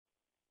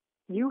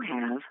You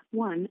have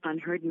one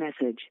unheard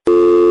message.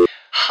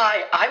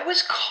 Hi, I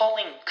was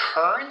calling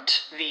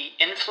Current, the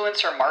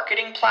influencer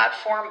marketing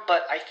platform,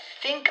 but I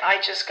think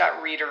I just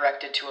got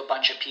redirected to a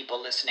bunch of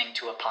people listening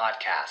to a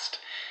podcast.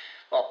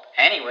 Well,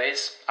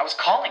 anyways, I was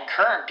calling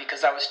Current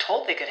because I was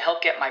told they could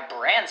help get my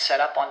brand set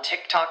up on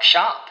TikTok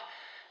Shop,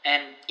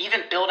 and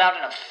even build out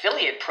an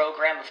affiliate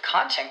program of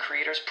content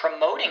creators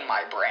promoting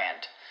my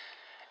brand,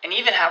 and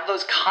even have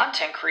those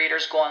content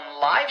creators go on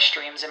live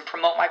streams and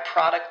promote my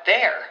product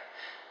there.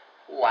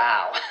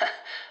 Wow,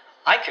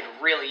 I could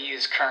really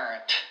use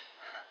Current.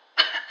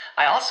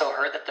 I also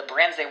heard that the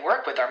brands they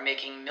work with are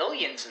making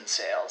millions in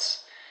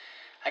sales.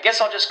 I guess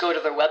I'll just go to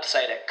their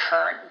website at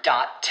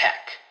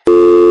current.tech.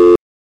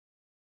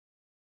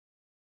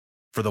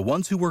 For the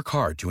ones who work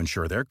hard to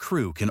ensure their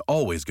crew can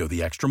always go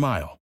the extra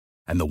mile,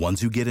 and the ones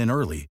who get in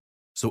early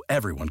so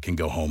everyone can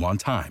go home on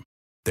time,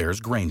 there's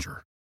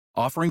Grainger,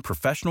 offering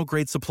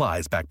professional-grade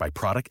supplies backed by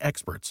product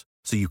experts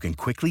so you can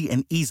quickly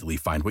and easily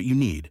find what you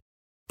need.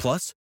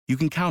 Plus, you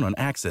can count on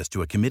access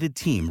to a committed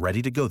team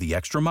ready to go the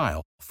extra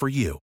mile for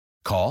you.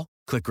 Call,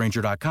 click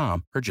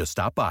Grainger.com, or just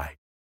stop by.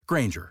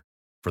 Grainger,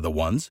 for the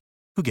ones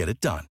who get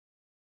it done.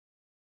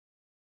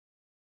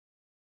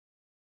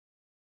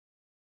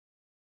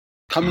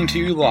 Coming to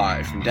you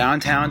live from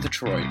downtown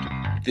Detroit,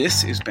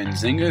 this is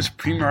Benzinga's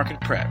Pre-Market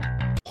Prep.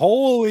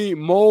 Holy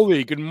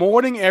moly. Good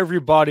morning,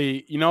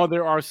 everybody. You know,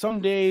 there are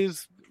some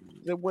days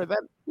where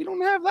we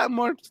don't have that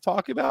much to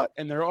talk about,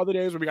 and there are other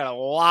days where we got a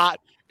lot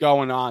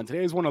going on.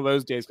 Today is one of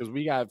those days because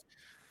we have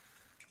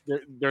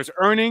there's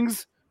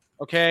earnings,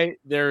 okay?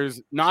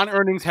 There's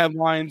non-earnings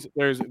headlines.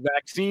 There's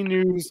vaccine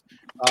news.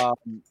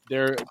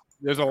 There's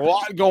a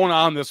lot going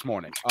on this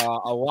morning.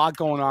 A lot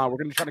going on. We're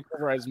going to try to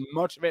cover as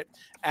much of it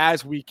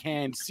as we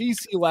can.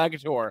 CC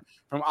Lagator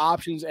from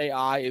Options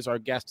AI is our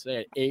guest today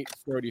at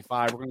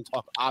 8:35. We're going to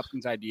talk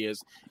options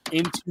ideas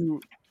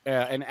into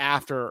and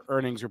after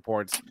earnings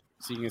reports,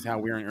 seeing as how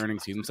we're in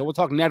earnings season. So we'll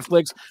talk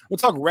Netflix. We'll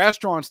talk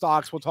restaurant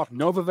stocks. We'll talk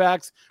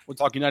Novavax. We'll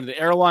talk United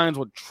Airlines.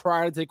 We'll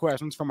try to take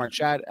questions from our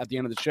chat at the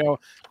end of the show.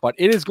 But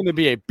it is going to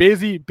be a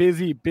busy,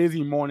 busy,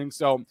 busy morning.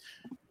 So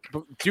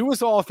do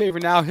us all a favor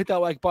now. Hit that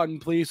like button,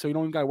 please, so you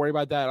don't got to worry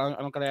about that. I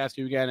don't got to ask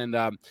you again.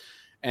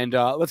 And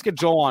let's get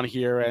Joel on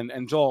here.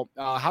 And Joel,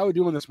 how are we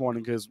doing this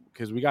morning? Because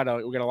we got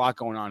a lot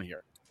going on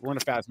here. We're in a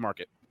fast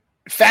market.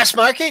 Fast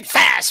market,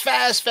 fast.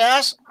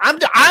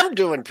 I'm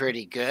doing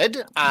pretty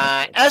good.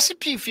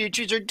 S&P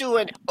futures are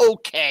doing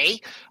okay.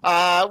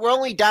 We're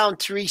only down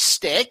 3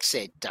 sticks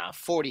at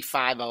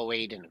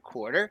 45.08 and a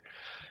quarter.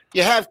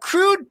 You have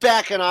crude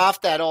backing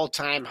off that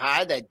all-time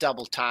high, that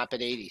double top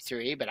at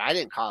 83, but I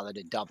didn't call it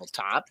a double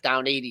top.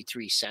 Down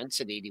 83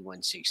 cents at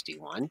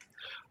 81.61.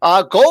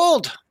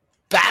 Gold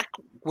back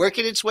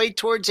working its way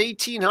towards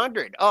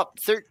 1,800, up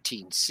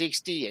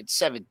 13.60 at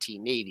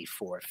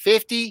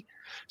 17.84.50.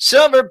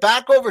 Silver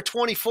back over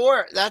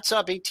 24. That's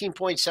up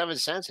 18.7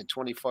 cents at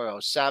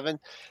 24.07.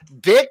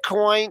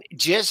 Bitcoin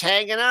just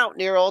hanging out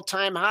near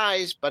all-time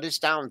highs, but it's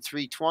down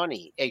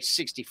 320 at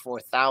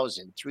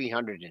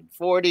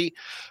 64,340.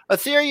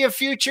 Ethereum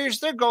futures,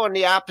 they're going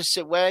the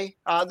opposite way.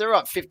 They're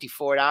up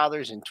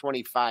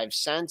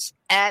 $54.25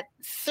 at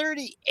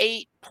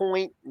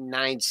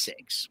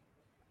 38.96.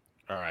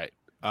 All right.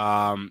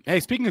 Hey,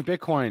 speaking of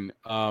Bitcoin,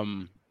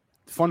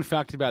 fun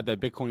fact about that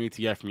Bitcoin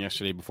ETF from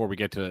yesterday before we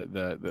get to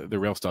the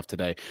real stuff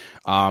today.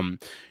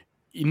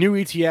 New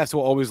ETFs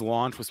will always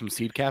launch with some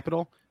seed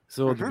capital.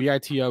 So the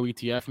BITO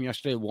ETF from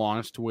yesterday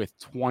launched with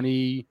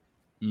 $20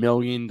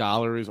 million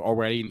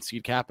already in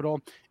seed capital.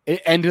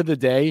 It ended the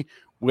day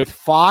with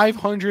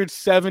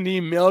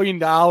 $570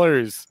 million.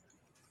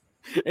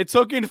 It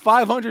took in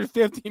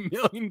 $550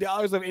 million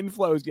of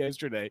inflows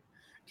yesterday.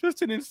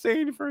 Just an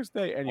insane first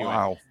day. Anyway.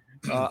 Wow.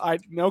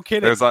 No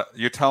kidding.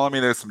 You're telling me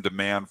there's some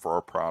demand for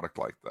a product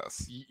like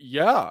this?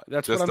 Yeah,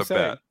 that's just what I'm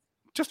saying. Bet.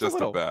 Just a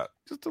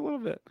little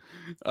bit.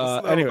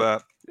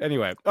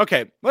 Anyway,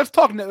 okay. Let's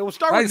talk. We'll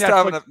start with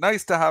Netflix.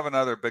 Nice to have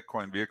another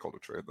Bitcoin vehicle to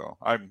trade, though.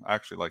 I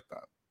actually like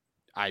that.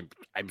 I'm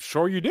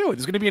sure you do.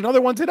 There's going to be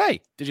another one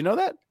today. Did you know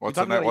that?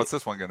 What's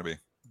this one going to be?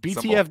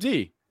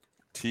 BTFD.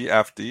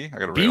 TFD. I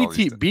got to read all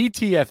these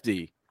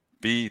BTFD.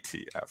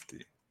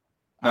 BTFD.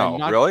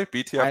 No, really?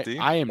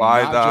 BTFD. I am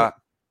buy not that.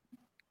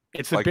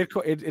 It's a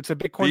Bitcoin. It's a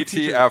Bitcoin.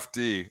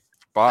 BTFD.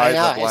 Buy the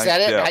blank. Is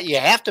that it? Dip. You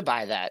have to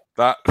buy that.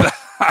 That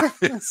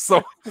is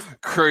so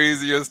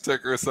crazy as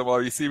ticker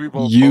symbol. You see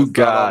people post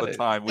that all the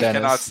time. We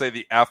cannot say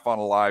the F on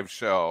a live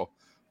show,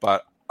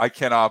 but I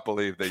cannot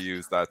believe they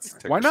use that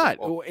ticker Why not?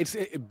 symbol. It's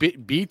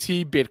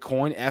BT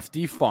Bitcoin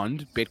FD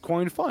Fund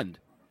Bitcoin Fund.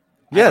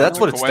 Yeah, that's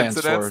what it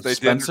stands for. They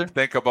Spencer. didn't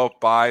think about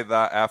buy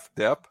the F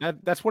dip.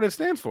 That's what it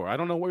stands for. I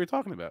don't know what you're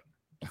talking about.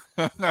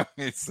 I have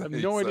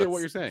no idea what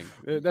you're saying.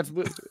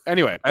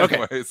 Anyway. Okay.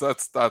 Anyways,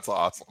 that's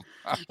awesome.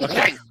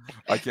 Okay.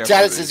 I can't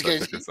Travis believe is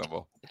good. ticker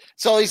symbol.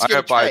 So he's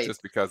going to buy it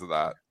just because of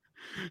that.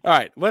 All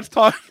right, let's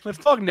talk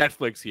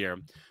Netflix here.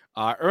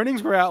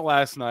 Earnings were out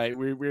last night.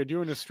 We were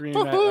doing a stream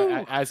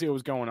as it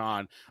was going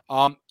on.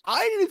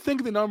 I didn't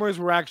think the numbers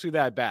were actually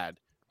that bad.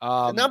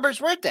 The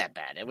numbers weren't that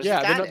bad. It was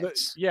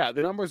guidance. The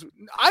numbers.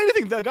 I didn't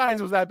think the guidance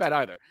was that bad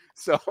either.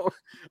 So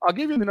I'll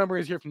give you the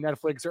numbers here from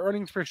Netflix. Their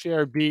earnings per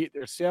share beat.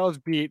 Their sales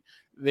beat.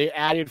 They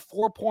added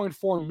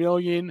 4.4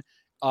 million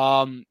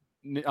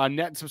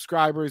net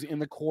subscribers in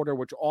the quarter,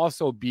 which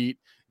also beat.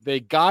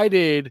 They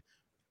guided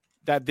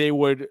that they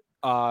would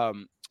add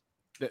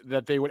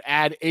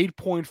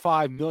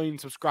 8.5 million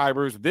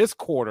subscribers this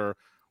quarter,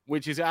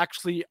 which is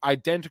actually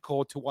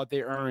identical to what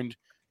they earned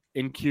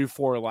in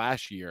Q4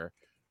 last year.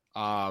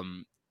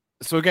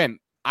 So again,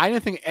 I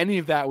didn't think any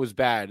of that was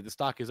bad. The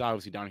stock is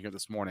obviously down here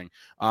this morning.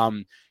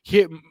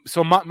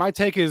 So my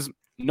take is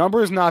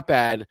numbers not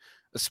bad,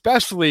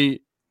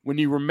 especially when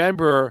you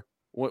remember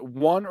what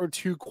 1 or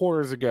 2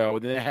 quarters ago,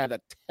 they had a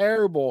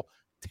terrible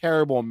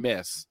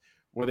miss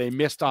where they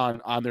missed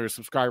on their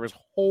subscribers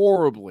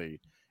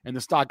horribly, and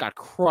the stock got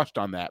crushed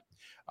on that.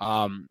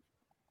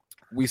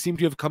 We seem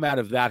to have come out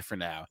of that for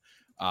now.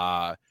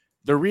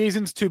 The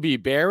reasons to be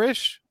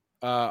bearish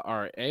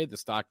are the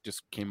stock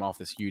just came off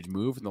this huge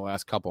move in the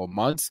last couple of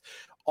months.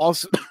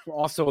 Also,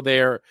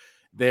 they're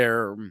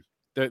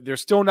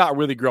still not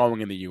really growing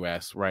in the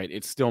U.S., right?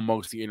 It's still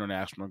mostly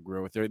international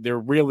growth. They're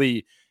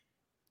really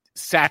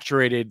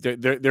saturated.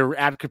 They're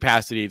at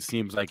capacity. It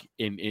seems like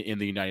in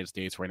the United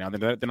States right now.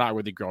 They're not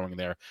really growing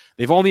there.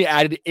 They've only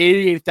added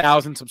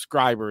 88,000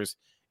 subscribers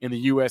in the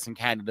U.S. and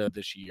Canada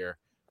this year.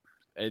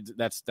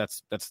 That's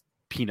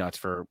peanuts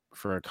for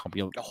a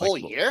company. A whole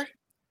year.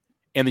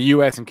 In the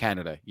U.S. and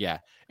Canada, yeah,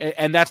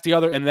 and that's the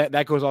other, and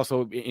that goes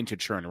also into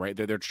churn, right?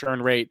 Their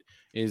churn rate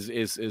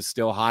is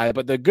still high,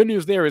 but the good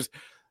news there is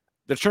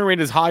the churn rate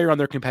is higher on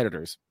their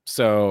competitors,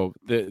 so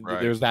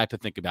there's that to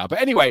think about.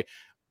 But anyway,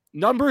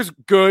 numbers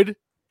good,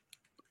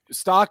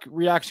 stock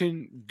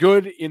reaction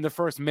good in the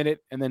first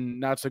minute, and then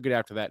not so good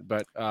after that.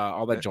 But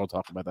I'll let Joel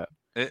talk about that.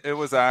 It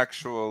was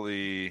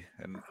actually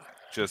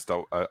just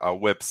a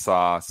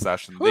whipsaw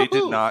session. They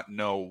did not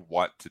know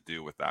what to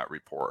do with that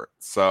report.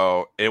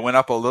 So it went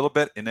up a little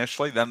bit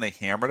initially, then they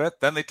hammered it.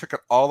 Then they took it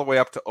all the way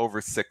up to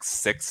over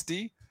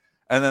 660,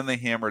 and then they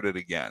hammered it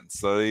again.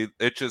 So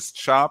it just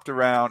chopped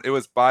around. It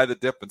was buy the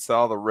dip and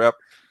sell the rip.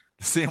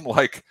 It seemed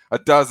like a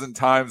dozen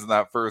times in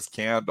that first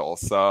candle.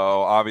 So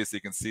obviously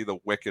you can see the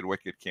wicked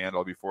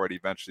candle before it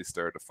eventually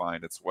started to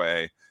find its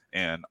way,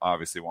 and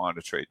obviously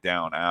wanted to trade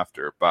down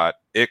after, but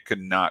it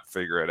could not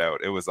figure it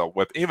out. It was a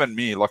whip. Even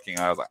me looking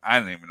at it, I was like, I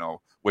don't even know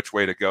which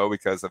way to go,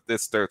 because if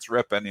this starts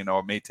ripping, it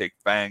may take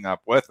FANG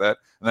up with it,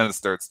 and then it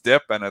starts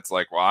dipping. It's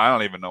like, well, I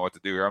don't even know what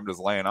to do here. I'm just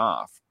laying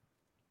off.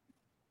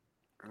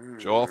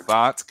 Joel,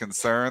 thoughts,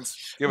 concerns?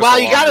 Well,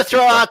 you got to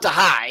throw out the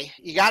high.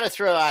 You got to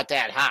throw out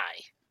that high.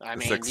 I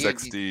mean,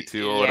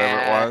 662 or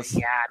whatever it was.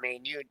 Yeah, I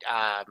mean,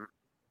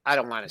 I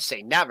don't want to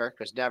say never,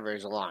 because never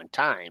is a long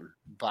time,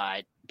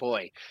 but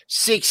boy,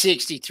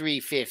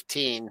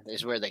 663.15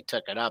 is where they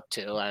took it up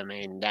to. I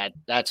mean,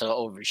 that's an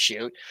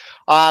overshoot.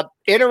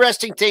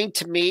 Interesting thing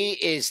to me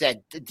is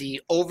that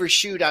the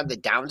overshoot on the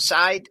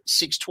downside,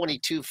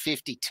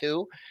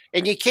 622.52,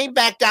 and you came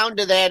back down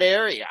to that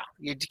area.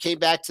 You came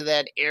back to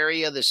that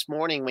area this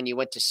morning when you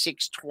went to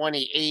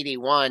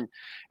 620.81,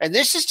 and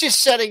this is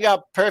just setting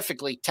up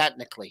perfectly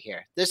technically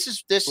here.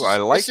 I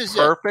like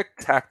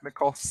perfect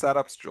technical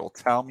setups, Joel.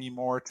 Tell me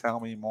more.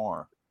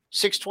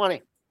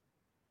 620.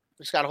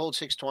 It's got to hold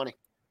 620.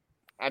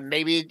 And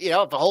maybe, if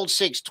it holds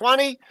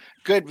 620,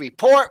 good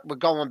report. We're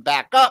going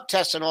back up,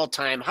 testing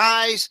all-time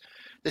highs.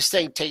 This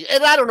thing takes,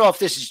 and I don't know if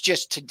this is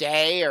just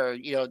today or,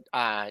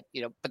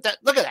 but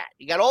look at that.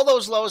 You got all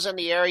those lows in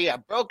the area. I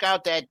broke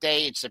out that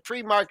day. It's the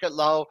pre-market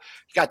low.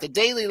 You got the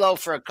daily low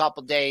for a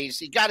couple days.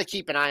 You got to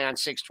keep an eye on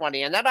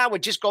 620. And then I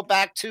would just go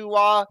back to,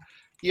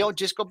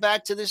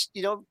 this,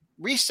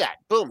 reset.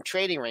 Boom,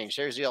 trading range.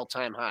 There's the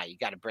all-time high. You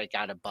got to break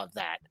out above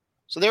that.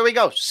 So there we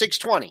go,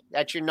 620.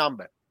 That's your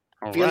number.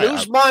 If you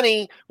lose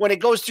money when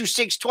it goes through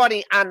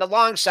 620 on the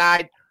long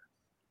side,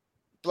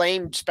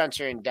 blame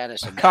Spencer and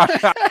Dennis.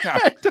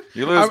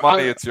 You lose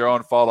money, it's your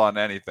own fault on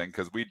anything,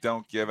 because we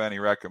don't give any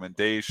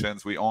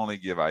recommendations. We only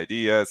give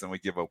ideas, and we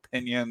give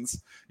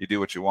opinions. You do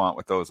what you want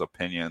with those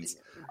opinions.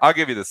 I'll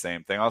give you the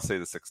same thing. I'll say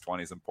the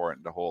 620 is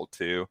important to hold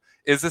too.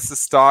 Is this a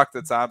stock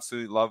that's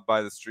absolutely loved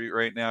by the street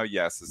right now?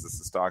 Yes. Is this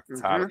a stock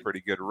that's had a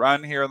pretty good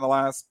run here in the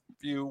last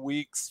few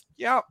weeks?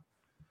 Yep.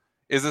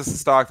 Is this a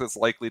stock that's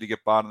likely to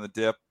get bought in the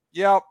dip?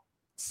 Yep.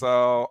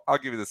 So I'll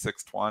give you the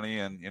 620,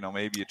 and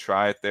maybe you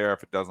try it there.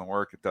 If it doesn't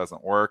work, it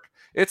doesn't work.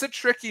 It's a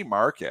tricky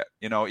market.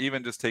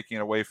 Even just taking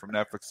it away from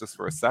Netflix just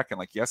for a second,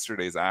 like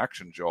yesterday's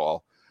action,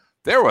 Joel,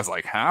 there was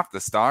like half the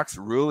stocks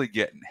really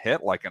getting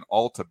hit, like an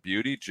Ulta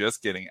Beauty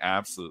just getting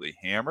absolutely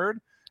hammered.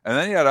 And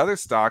then you had other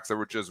stocks that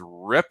were just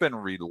ripping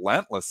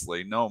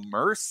relentlessly, no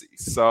mercy.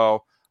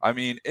 So, I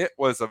mean, it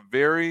was a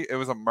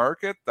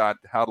market that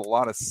had a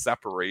lot of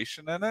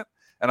separation in it.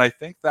 And I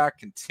think that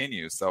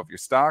continues. So if your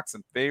stock's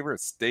in favor, it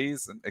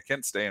stays, and it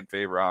can stay in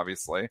favor,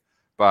 obviously.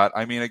 But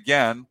I mean,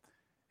 again,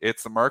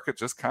 it's the market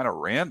just kind of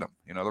random.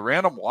 The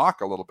random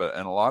walk a little bit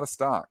in a lot of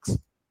stocks.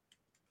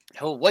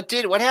 Oh, what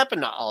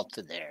happened to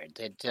Ulta there?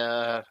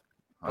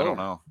 I don't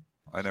know.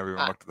 I never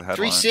even looked at the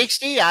headline.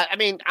 360. I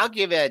mean, I'll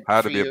give it.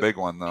 Had to be a big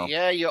one though.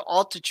 Yeah, your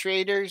Alta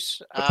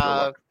Traders.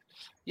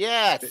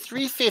 Yeah,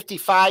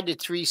 355 to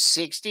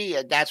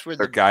 360. That's where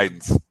their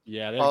guidance.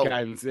 Yeah, their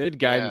guidance. They had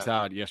guidance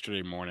out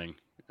yesterday morning.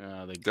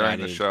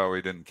 During the show,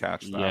 we didn't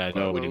catch that. Yeah,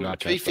 no, we did not.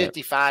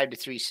 355 to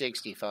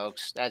 360,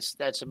 folks.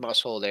 That's a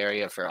must-hold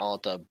area for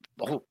Alta.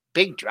 Oh,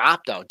 big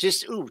drop though.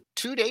 Just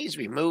 2 days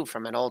removed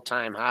from an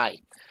all-time high.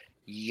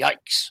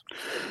 Yikes!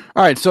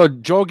 All right, so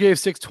Joel gave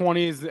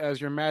 620s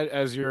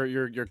as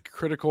your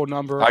critical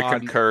number. I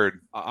concurred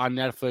on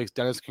Netflix.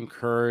 Dennis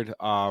concurred.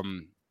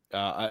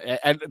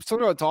 And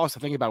something to also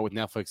think about with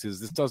Netflix is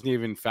this doesn't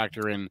even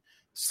factor in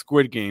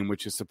Squid Game,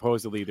 which is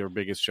supposedly their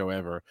biggest show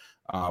ever.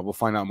 We'll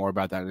find out more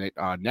about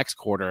that next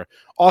quarter.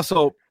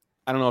 Also,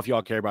 I don't know if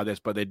y'all care about this,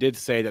 but they did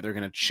say that they're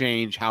going to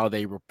change how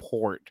they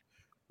report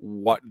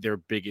what their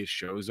biggest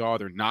shows are.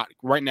 They're not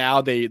right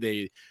now.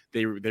 They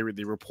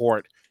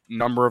report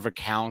number of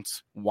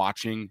accounts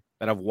watching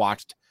that have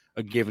watched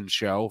a given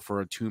show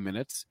for 2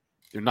 minutes.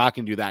 They're not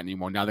going to do that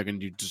anymore. Now they're going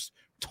to do just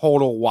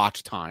total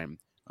watch time.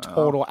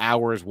 Total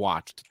hours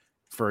watched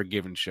for a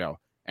given show.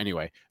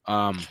 Anyway,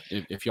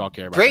 if y'all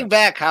care about bring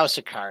back House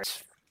of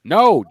Cards.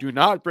 No, do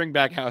not bring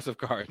back House of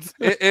Cards.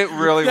 It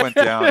really went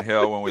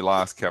downhill when we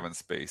lost Kevin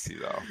Spacey,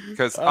 though,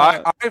 because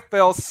I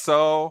felt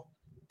so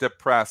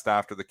depressed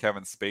after the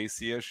Kevin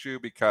Spacey issue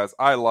because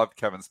I loved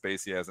Kevin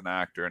Spacey as an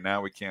actor, and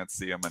now we can't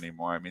see him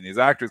anymore. I mean, these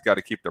actors got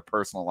to keep their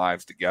personal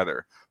lives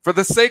together for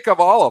the sake of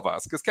all of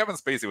us, because Kevin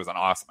Spacey was an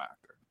awesome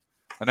actor,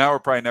 and now we'll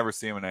probably never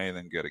see him in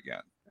anything good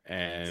again.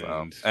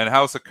 And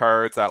House of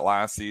Cards that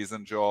last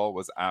season, Joel,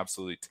 was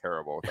absolutely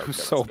terrible. It was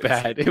so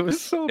bad. It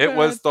was so bad. It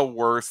was the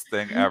worst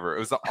thing ever. It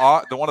was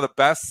the one of the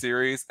best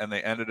series, and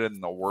they ended it in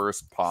the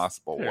worst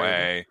possible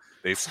way.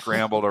 They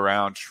scrambled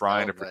around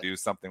trying to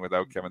produce something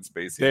without Kevin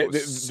Spacey.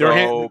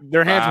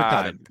 Their hands were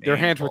tied. Their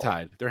hands were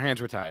tied. Their hands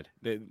were tied.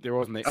 There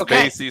wasn't.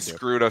 Spacey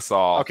screwed us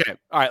all. Okay,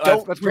 all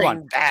right. Let's move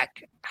on.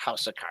 Back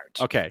House of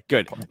Cards. Okay,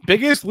 good.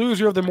 Biggest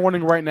loser of the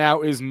morning right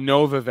now is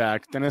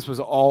Novavax. Dennis was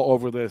all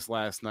over this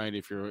last night.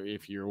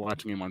 If you're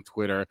watching him on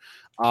Twitter,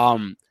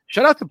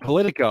 shout out to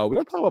Politico. We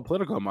don't talk about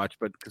Politico much,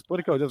 but because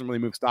Politico doesn't really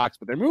move stocks,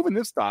 but they're moving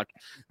this stock.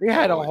 They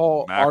had a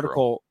whole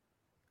article.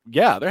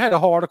 Yeah, they had a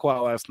whole article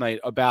out last night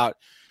about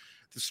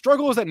the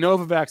struggles that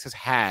Novavax has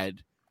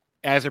had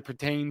as it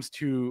pertains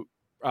to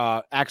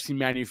actually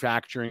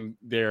manufacturing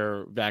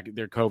their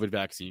COVID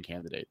vaccine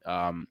candidate.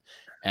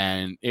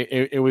 And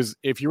it was,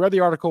 if you read the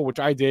article, which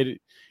I did,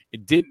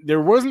 there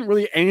wasn't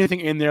really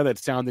anything in there that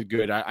sounded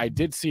good. I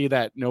did see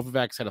that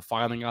Novavax had a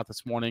filing out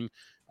this morning,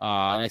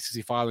 an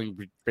SEC filing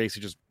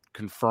basically just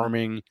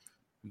confirming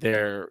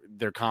their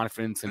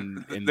confidence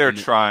and they're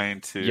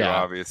trying to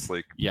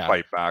obviously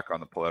fight back on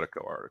the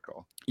Politico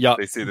article. Yeah,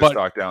 they see the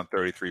stock down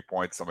 33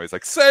 points. Somebody's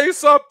like, "Say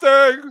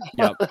something."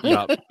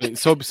 Yep.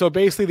 So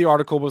basically, the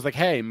article was like,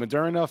 "Hey,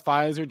 Moderna,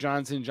 Pfizer,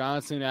 Johnson &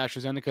 Johnson,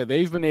 AstraZeneca,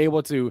 they've been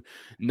able to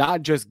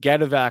not just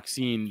get a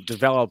vaccine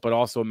developed, but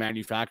also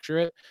manufacture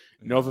it.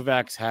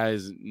 Novavax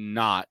has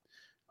not."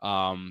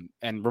 And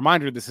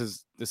reminder, this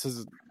is.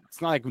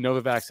 It's not like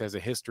Novavax has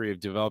a history of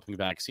developing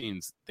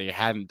vaccines. They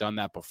hadn't done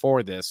that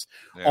before this.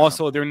 Yeah.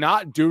 Also, they're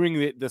not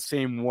doing it the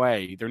same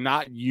way. They're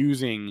not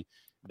using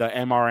the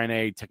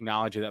mRNA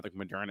technology that like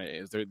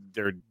Moderna is.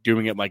 They're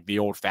doing it like the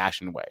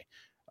old-fashioned way,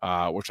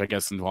 which I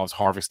guess involves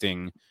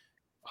harvesting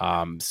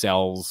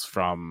cells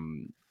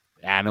from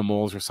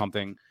animals or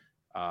something.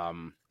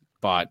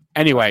 But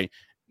anyway,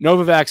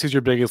 Novavax is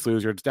your biggest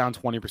loser. It's down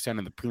 20%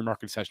 in the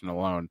pre-market session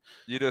alone.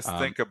 You just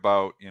think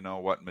about,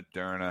 what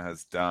Moderna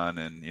has done.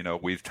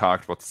 And, we've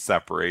talked about the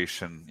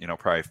separation,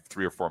 probably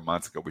 3 or 4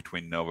 months ago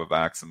between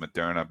Novavax and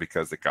Moderna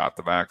because they got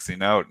the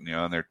vaccine out,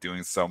 and they're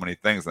doing so many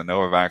things. The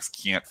Novavax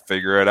can't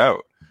figure it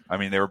out. I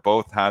mean, they were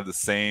both had the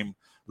same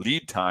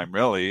lead time,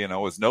 really. It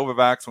was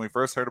Novavax when we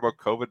first heard about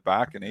COVID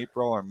back in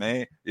April or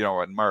May,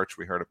 in March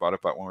we heard about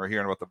it. But when we're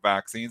hearing about the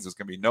vaccines, there's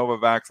going to be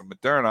Novavax and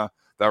Moderna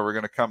that were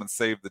going to come and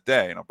save the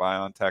day.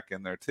 BioNTech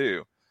in there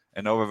too.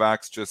 And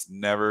Novavax just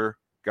never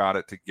got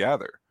it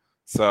together.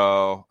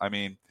 So, I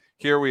mean,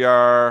 here we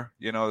are,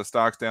 the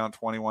stock's down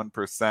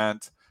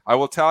 21%. I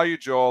will tell you,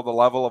 Joel, the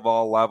level of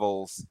all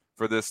levels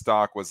for this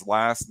stock was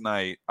last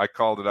night. I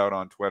called it out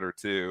on Twitter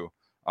too.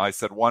 I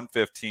said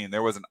 115.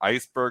 There was an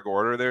iceberg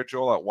order there,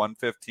 Joel, at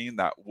 115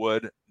 that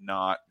would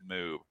not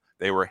move.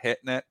 They were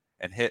hitting it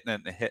and hitting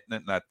it and hitting it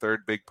in that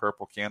third big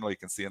purple candle you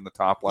can see in the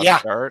top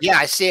left chart. Yeah,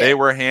 I see it. They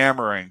were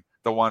hammering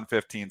the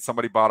 115.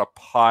 Somebody bought a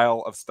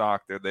pile of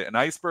stock there. An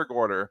iceberg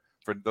order,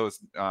 for those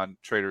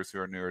traders who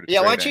are newer to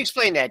trading. Why don't you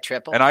explain that,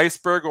 Triple? An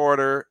iceberg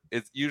order,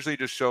 it usually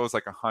just shows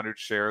like 100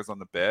 shares on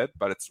the bid,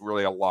 but it's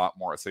really a lot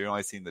more. So you're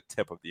only seeing the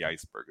tip of the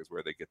iceberg is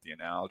where they get the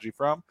analogy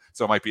from.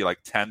 So it might be like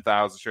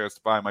 10,000 shares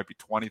to buy, it might be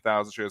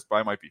 20,000 shares to buy,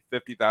 it might be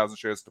 50,000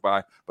 shares to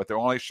buy, but they're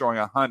only showing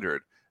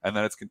 100. And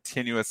then it's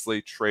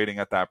continuously trading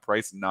at that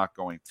price and not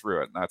going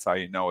through it. And that's how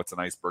you know it's an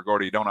iceberg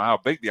order. You don't know how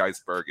big the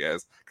iceberg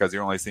is because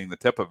you're only seeing the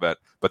tip of it.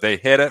 But they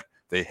hit it.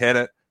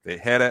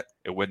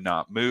 It would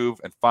not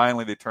move. And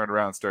finally, they turned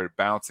around and started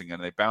bouncing.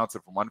 And they bounced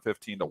it from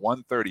 115 to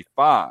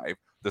 135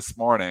 this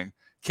morning.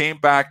 came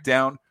back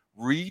down,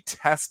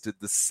 retested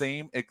the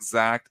same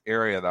exact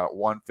area, that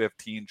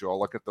 115, Joel.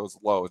 Look at those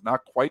lows.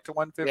 Not quite to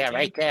 115, Yeah,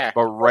 right there.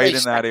 but right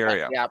in that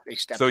area.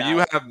 So out.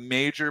 you have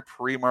major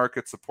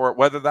pre-market support.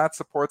 Whether that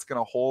support's going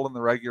to hold in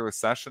the regular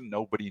session,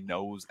 nobody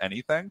knows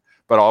anything.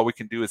 But all we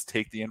can do is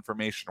take the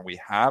information we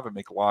have and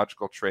make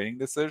logical trading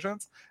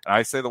decisions. And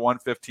I say the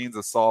 115 is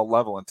a solid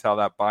level until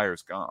that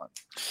buyer's gone.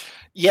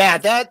 Yeah,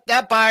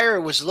 that buyer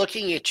was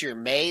looking at your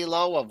May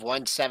low of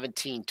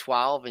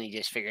 117.12, and he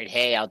just figured,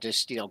 hey, I'll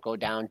just go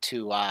down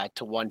to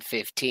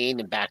 115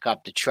 and back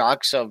up the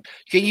truck. So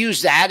you can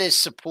use that as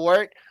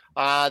support.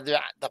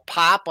 The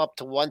pop up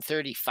to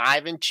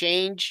 135 and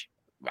change.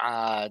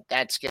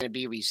 That's going to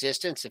be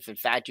resistance if in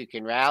fact you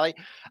can rally.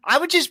 I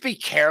would just be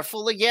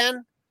careful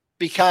again,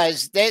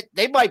 because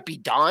they might be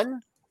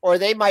done. Or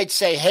they might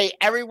say, hey,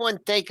 everyone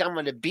think I'm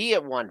going to be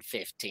at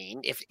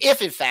 115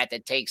 if in fact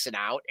it takes it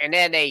out. And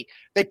then they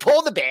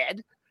pull the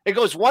bid. It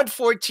goes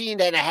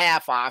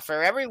 114.5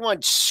 offer.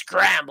 Everyone's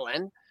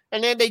scrambling.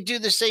 And then they do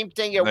the same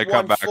thing at 114. They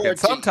come back. And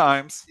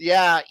sometimes.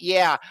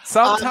 Yeah.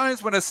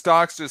 Sometimes when a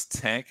stock's just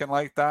tanking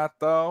like that,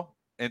 though,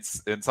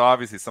 it's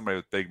obviously somebody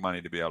with big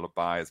money to be able to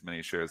buy as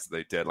many shares as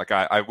they did. Like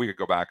we could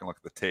go back and look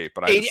at the tape.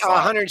 But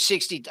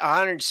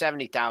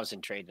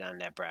 170,000 traded on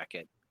that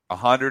bracket.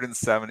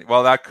 170.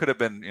 Well, that could have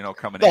been,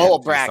 coming in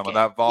some of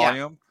that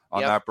volume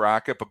on that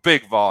bracket, but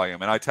big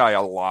volume. And I tell you, a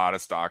lot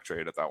of stock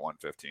trade at that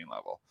 115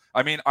 level.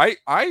 I mean,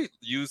 I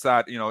use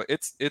that,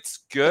 it's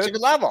good,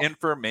 good level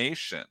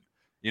information.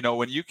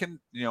 When you can,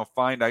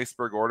 find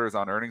iceberg orders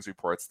on earnings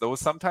reports, those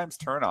sometimes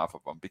turn off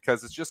of them,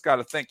 because it's just got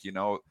to think,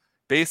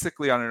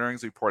 basically on an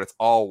earnings report, it's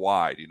all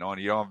wide, and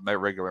you don't have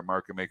regular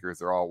market makers.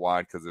 They're all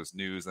wide because there's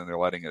news and they're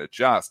letting it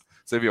adjust.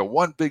 So if you have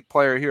one big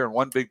player here and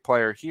one big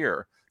player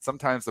here,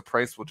 sometimes the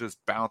price will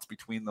just bounce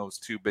between those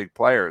two big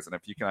players. And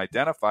if you can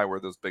identify where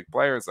those big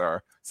players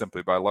are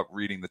simply by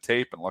reading the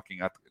tape and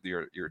looking at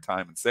your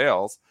time and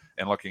sales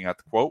and looking at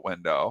the quote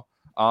window,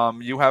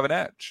 you have an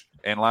edge.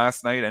 And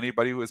last night,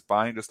 anybody who was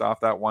buying just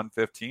off that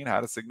 115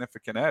 had a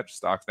significant edge.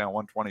 Stock's down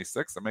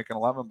 126. They're making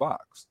 $11.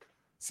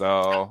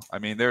 So, I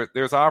mean,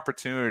 there's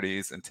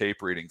opportunities in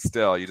tape reading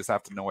still. You just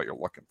have to know what you're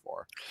looking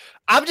for.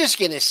 I'm just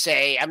going to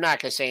say, I'm not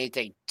going to say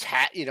anything,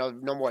 no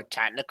more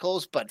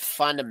technicals, but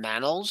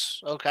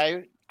fundamentals,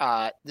 okay?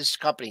 This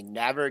company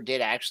never did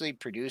actually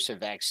produce a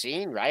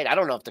vaccine, right? I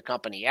don't know if the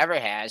company ever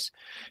has.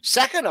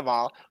 Second of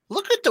all,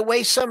 look at the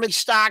way some of the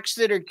stocks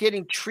that are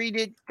getting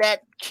treated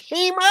that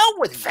came out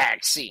with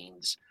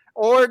vaccines.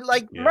 Or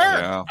like Merck.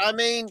 Yeah. I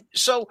mean,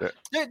 so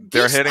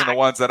they're hitting the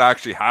ones that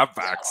actually have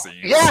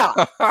vaccines. Yeah.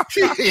 Look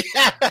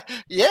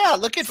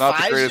at Pfizer.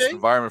 Not the greatest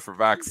environment for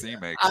vaccine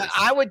makers.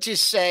 I would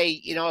just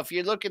say, if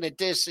you're looking at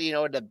this,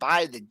 to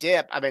buy the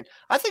dip. I mean,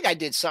 I think I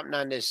did something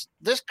on this.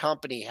 This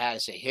company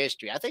has a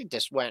history. I think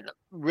this went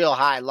real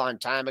high a long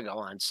time ago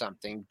on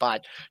something,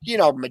 but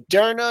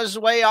Moderna's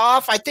way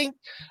off. I think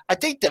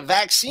the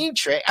vaccine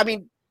trade. I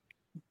mean,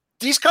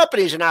 these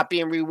companies are not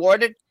being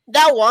rewarded.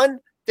 That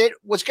one that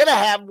was going to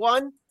have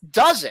one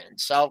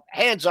doesn't. So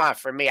hands off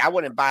for me. I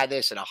wouldn't buy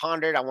this at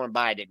 100. I wouldn't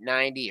buy it at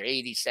 90 or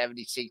 80,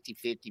 70, 60,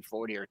 50,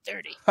 40, or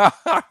 30.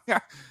 You're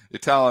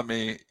telling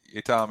me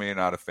you're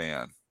not a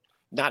fan.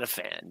 Not a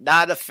fan.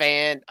 Not a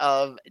fan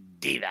of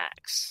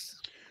DVAX.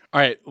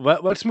 All right,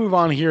 let's move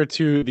on here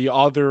to the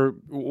other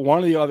one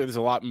of the other. There's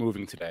a lot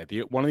moving today.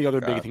 One of the other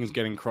big things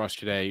getting crushed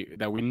today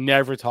that we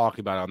never talk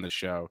about on the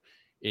show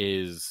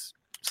is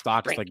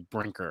stocks like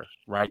Brinker,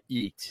 right?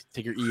 EAT,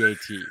 ticker EAT,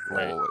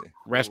 right?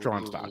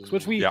 Restaurant stocks,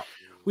 which we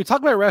talk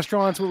about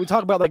restaurants. We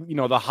talk about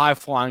the high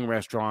flying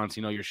restaurants,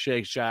 your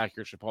Shake Shack,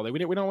 your Chipotle. We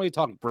don't really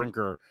talk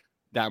Brinker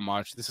that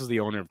much. This is the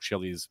owner of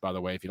Chili's, by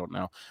the way, if you don't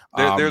know.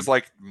 There's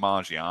like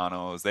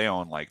Maggiano's. They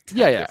own like 10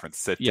 different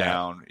sit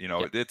down.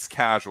 It's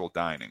casual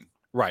dining.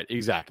 Right.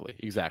 Exactly.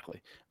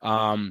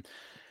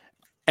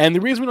 And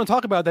the reason we don't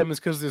talk about them is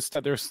because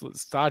they're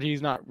stodgy,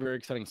 not very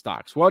exciting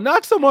stocks. Well,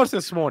 not so much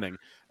this morning,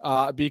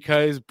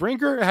 because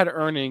Brinker had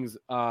earnings.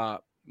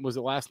 Was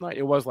it last night?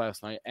 It was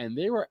last night, and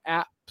they were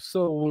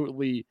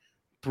absolutely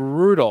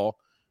brutal.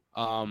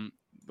 But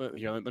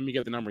let me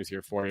get the numbers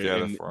here for you.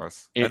 Yeah, for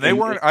us. And they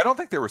weren't. I don't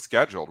think they were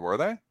scheduled, were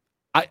they?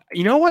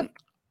 You know what?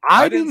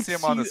 I didn't see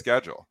them on the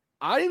schedule.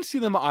 I didn't see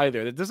them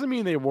either. That doesn't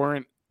mean they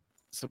weren't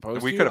supposed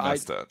to. We could have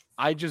missed it.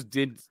 I just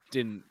didn't.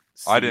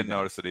 I didn't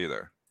notice it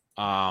either.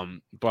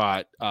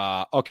 But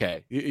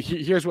okay.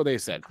 Here's what they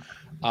said.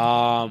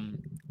 The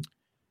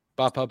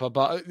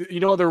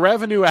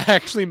revenue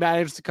actually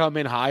managed to come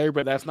in higher,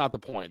 but that's not the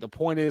point. The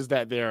point is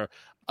that their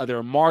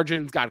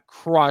margins got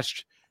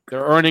crushed.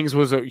 Their earnings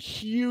was a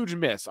huge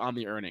miss on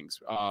the earnings,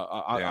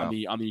 on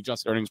the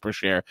adjusted earnings per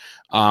share.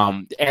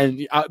 And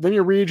let me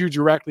read you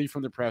directly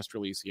from the press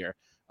release here.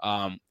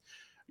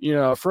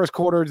 First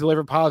quarter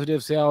delivered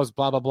positive sales,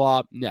 blah, blah,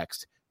 blah.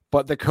 Next.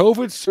 But the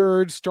COVID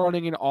surge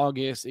starting in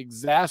August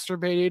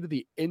exacerbated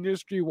the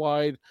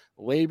industry-wide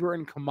labor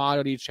and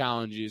commodity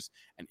challenges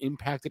and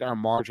impacted our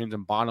margins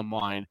and bottom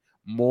line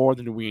more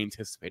than we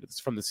anticipated. This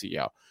is from the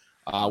CEO.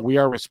 We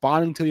are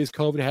responding to these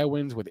COVID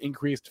headwinds with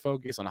increased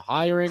focus on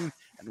hiring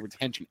and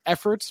retention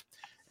efforts.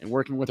 and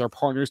working with our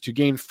partners to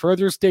gain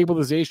further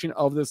stabilization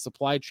of the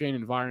supply chain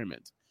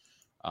environment.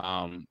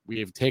 We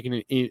have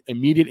taken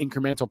immediate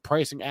incremental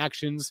pricing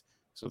actions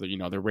so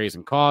that, they're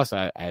raising costs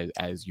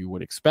as you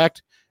would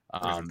expect.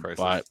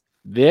 But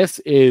this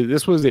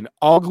was an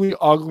ugly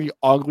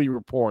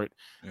report.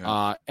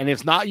 Yeah. And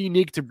it's not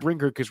unique to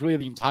Brinker because really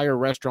the entire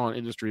restaurant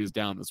industry is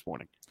down this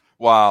morning.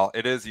 Well,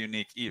 it is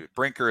unique.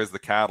 Brinker is the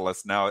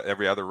catalyst. Now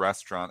every other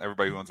restaurant,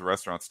 everybody who owns a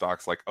restaurant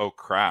stock's like, oh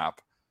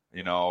crap,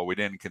 we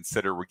didn't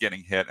consider we're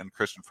getting hit. And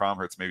Christian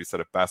Fromhertz maybe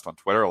said it best on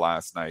Twitter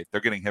last night.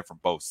 They're getting hit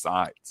from both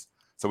sides.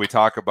 So we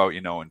talk about,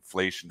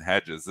 inflation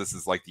hedges. This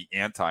is like the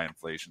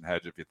anti-inflation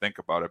hedge, if you think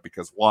about it,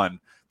 because one,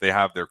 they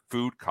have their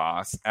food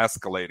costs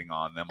escalating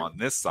on them on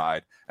this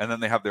side, and then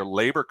they have their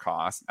labor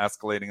costs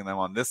escalating on them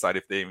on this side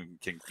if they even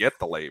can get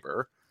the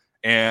labor.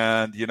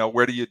 And,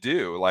 where do you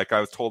do? Like I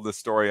was told this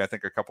story, I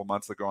think a couple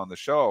months ago on the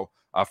show,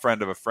 a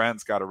friend of a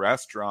friend's got a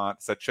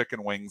restaurant, said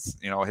chicken wings,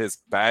 his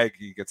bag,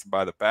 he gets them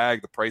by the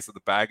bag. The price of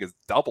the bag is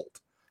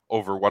doubled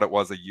over what it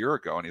was a year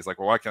ago. And he's like,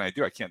 well, what can I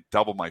do? I can't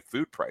double my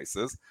food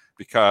prices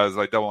because if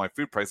I double my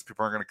food prices,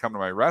 people aren't going to come to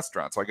my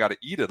restaurant. So I got to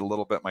eat it a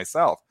little bit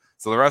myself.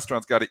 So the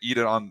restaurant's got to eat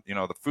it on,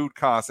 the food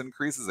cost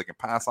increases. They can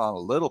pass on a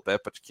little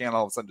bit, but you can't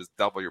all of a sudden just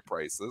double your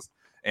prices.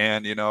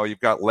 And, you've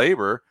got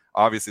labor,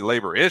 obviously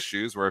labor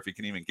issues where if you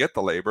can even get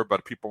the labor,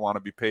 but people want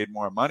to be paid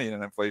more money in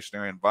an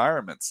inflationary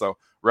environment. So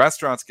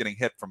restaurants getting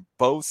hit from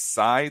both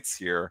sides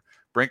here.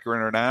 Brinker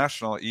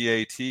International,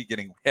 EAT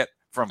getting hit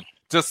from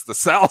just the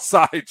sell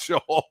side,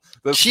 Joel,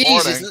 this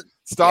morning.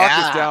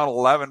 Stock is down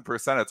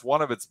 11%. It's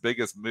one of its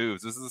biggest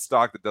moves. This is a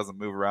stock that doesn't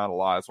move around a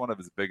lot. It's one of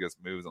its biggest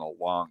moves in a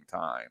long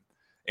time.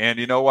 And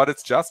you know what?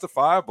 It's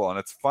justifiable. And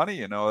it's funny,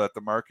 that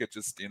the market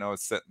just,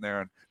 is sitting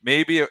there. And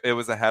maybe it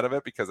was ahead of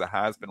it because it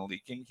has been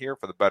leaking here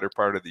for the better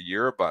part of the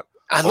year. But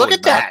look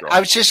at that. I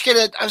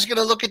was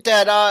gonna look at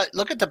that.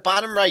 Look at the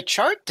bottom right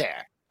chart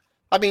there.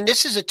 I mean,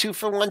 this is a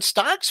 2-for-1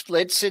 stock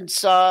split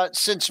since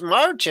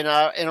March in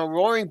a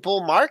roaring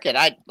bull market.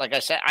 Like I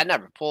said, I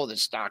never pull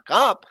this stock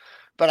up,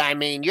 but I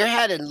mean, you're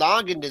headed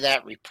long into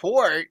that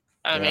report.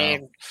 I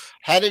mean,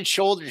 head and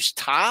shoulders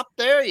top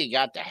there. You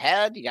got the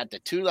head, you got the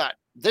two lot.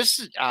 This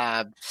is,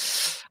 I'll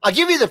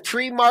give you the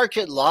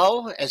pre-market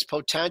low as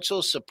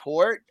potential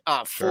support.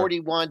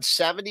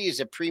 41.70 is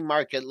a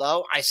pre-market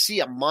low. I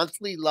see a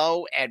monthly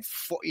low at,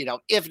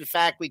 if in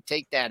fact we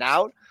take that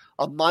out,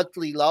 a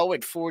monthly low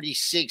at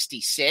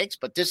 40.66,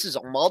 but this is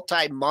a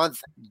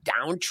multi-month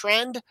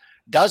downtrend.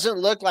 Doesn't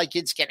look like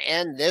it's going to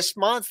end this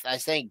month. I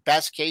think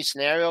best case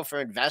scenario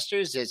for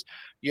investors is,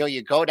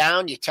 you go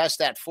down, you test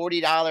that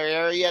 $40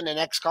 area in the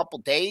next couple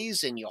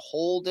days and you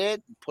hold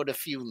it, put a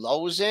few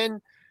lows in,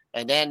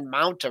 and then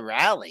mount a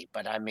rally.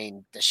 But I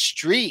mean, the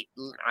street,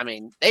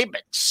 they've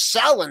been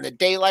selling the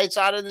daylights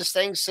out of this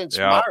thing since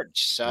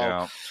March.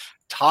 So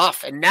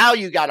tough. And now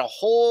you got a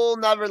whole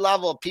nother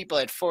level of people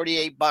at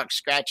 $48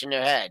 scratching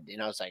their head.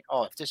 It's like,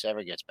 oh, if this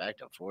ever gets back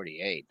to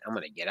 48, I'm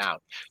going to get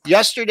out.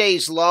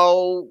 Yesterday's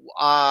low,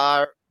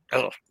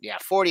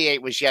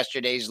 48 was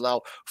yesterday's low.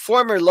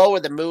 Former low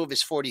of the move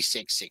is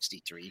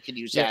 46.63. You can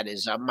use that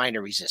as a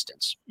minor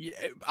resistance.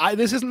 Yeah,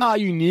 this is not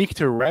unique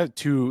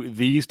to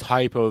these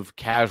type of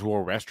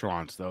casual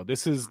restaurants, though.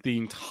 This is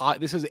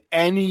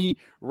any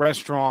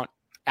restaurant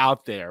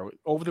out there.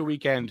 Over the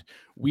weekend,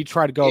 we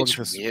tried to go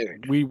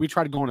we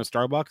tried to go into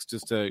Starbucks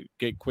just to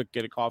get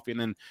a coffee and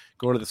then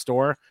go to the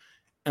store,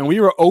 and we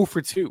were 0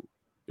 for 2.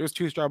 There's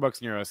 2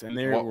 Starbucks near us, and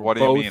what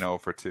do you mean 0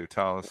 for 2?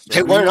 Tell us.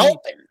 They weren't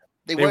open.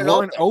 They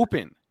weren't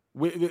open.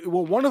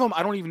 Well, one of them,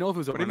 I don't even know if it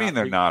was open. What do you mean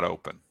they're not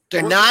open?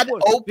 They're not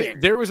open.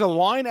 There was a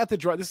line at the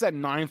drive. This is at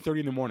 9:30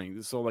 in the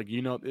morning. So,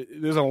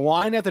 there's a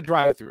line at the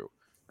drive-thru,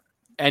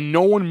 and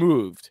no one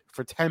moved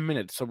for 10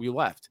 minutes. So we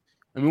left,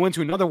 and we went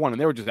to another one,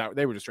 and they were just out.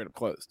 They were just straight up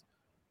closed.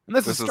 And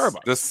this is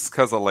Starbucks. This is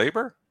because of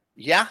labor?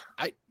 Yeah,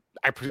 I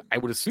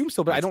would assume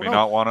so, but I don't know.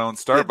 Not want to own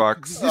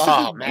Starbucks.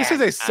 This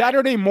is a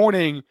Saturday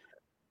morning,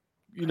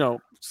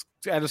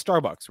 at a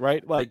Starbucks,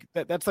 right? Like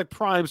that's like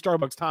prime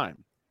Starbucks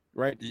time.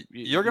 Right,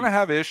 you're going to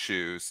have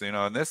issues,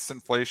 and this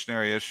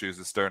inflationary issues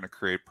is starting to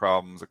create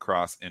problems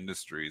across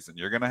industries, and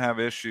you're going to have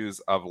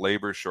issues of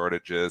labor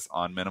shortages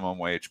on minimum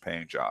wage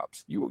paying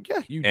jobs.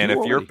 And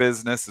if your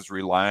business is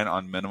reliant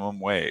on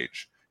minimum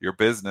wage, your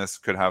business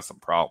could have some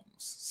problems.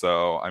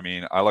 So,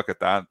 I look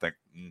at that and think,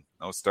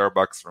 no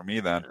Starbucks for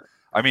me then.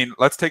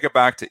 Let's take it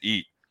back to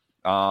eat.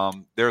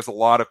 There's a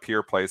lot of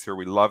peer plays here.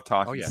 We love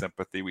talking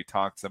sympathy. We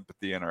talked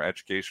sympathy in our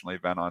educational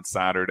event on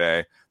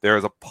Saturday. There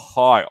is a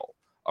pile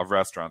of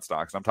restaurant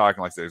stocks. I'm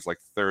talking like there's like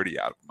 30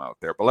 out of them out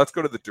there. But let's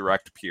go to the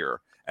direct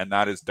peer, and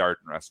that is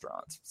Darden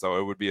Restaurants. So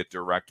it would be a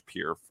direct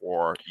peer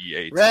for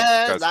EAT.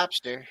 Red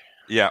Lobster.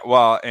 Yeah,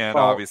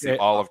 obviously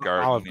Olive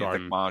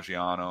Garden,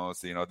 Maggiano's,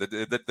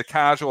 the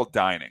casual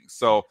dining.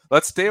 So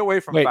let's stay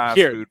away from fast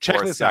food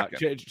for a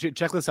second.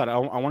 Check this out. I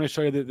want to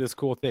show you this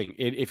cool thing.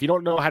 If you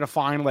don't know how to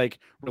find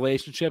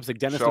relationships, like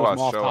Dennis knows them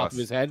off the top of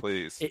his head,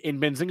 please. In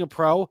Benzinga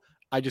Pro,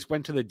 I just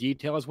went to the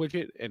details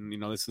widget, and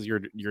this is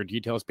your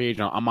details page.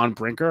 I'm on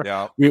Brinker.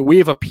 Yeah. We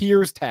have a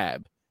peers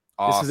tab,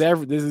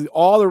 Awesome. This is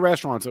all the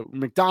restaurants: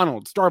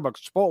 McDonald's,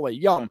 Starbucks, Chipotle,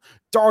 Yum,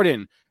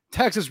 Darden,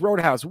 Texas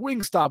Roadhouse,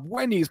 Wingstop,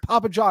 Wendy's,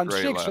 Papa John's,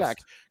 Great Shake list. Shack,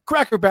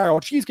 Cracker Barrel,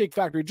 Cheesecake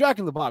Factory, Jack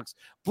in the Box,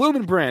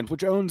 Bloomin' Brands,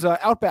 which owns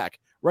Outback,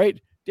 right?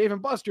 Dave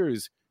and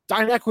Buster's,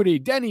 Dine Equity,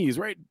 Denny's,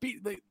 right?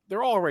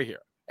 They're all right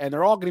here, and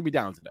they're all going to be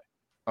down today.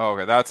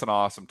 Okay, that's an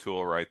awesome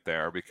tool right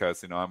there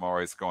because, I'm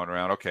always going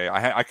around. Okay,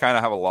 I kind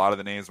of have a lot of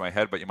the names in my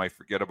head, but you might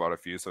forget about a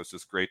few. So it's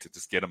just great to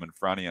just get them in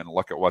front of you and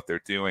look at what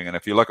they're doing. And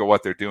if you look at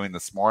what they're doing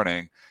this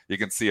morning, you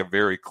can see a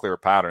very clear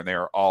pattern. They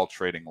are all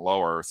trading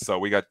lower. So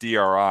we got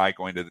DRI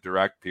going to the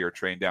direct peer,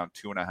 trading down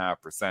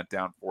 2.5%,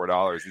 down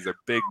 $4. These are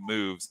big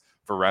moves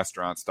for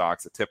restaurant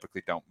stocks that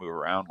typically don't move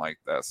around like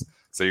this.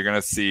 So you're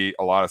going to see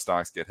a lot of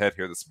stocks get hit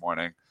here this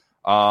morning.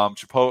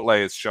 Chipotle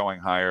is showing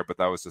higher, but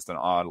that was just an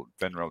odd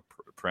FINRA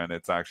print.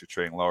 It's actually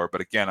trading lower. But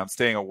again, I'm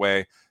staying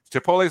away.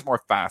 Chipotle is more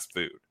fast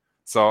food.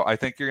 So I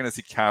think you're going to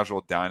see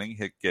casual dining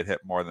get hit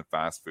more than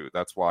fast food.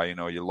 That's why,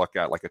 you look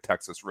at like a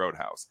Texas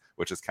Roadhouse,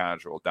 which is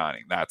casual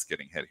dining. That's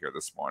getting hit here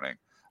this morning.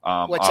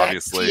 What's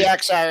obviously,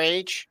 that?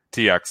 TXRH?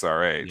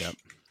 TXRH. Yep.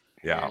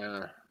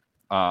 Yeah.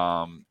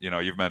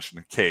 You've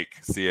mentioned Cake,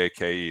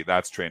 CAKE.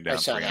 That's trading down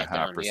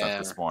 3.5%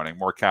 this morning.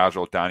 More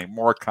casual dining,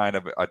 more kind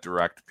of a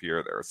direct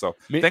peer there. So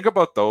think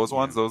about those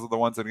ones. Those are the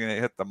ones that are going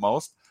to hit the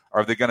most.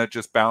 Are they going to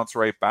just bounce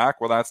right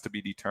back? Well, that's to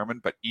be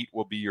determined, but EAT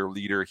will be your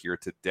leader here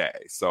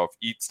today. So if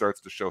EAT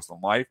starts to show some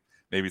life,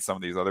 maybe some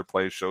of these other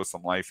plays show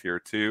some life here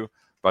too.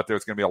 But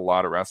there's going to be a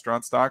lot of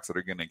restaurant stocks that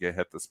are going to get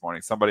hit this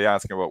morning. Somebody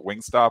asking about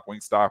Wingstop.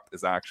 Wingstop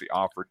is actually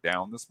offered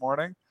down this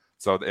morning.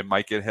 So it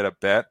might get hit a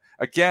bit.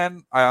 Again,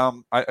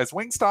 is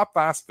Wingstop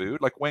fast food?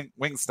 Like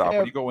Wingstop,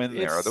 when you go in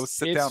there, are those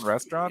sit-down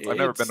restaurants? I've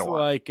never been to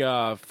one. It's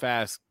like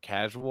fast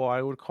casual,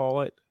 I would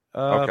call it.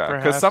 Okay,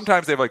 because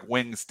sometimes they have like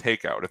wings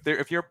takeout.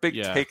 If you're a big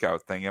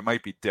takeout thing, it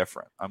might be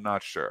different. I'm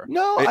not sure.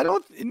 No, I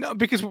don't. No,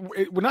 because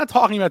we're not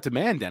talking about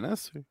demand,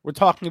 Dennis. We're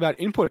talking about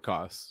input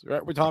costs,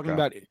 right? We're talking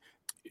about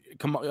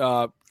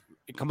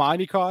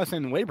commodity costs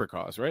and labor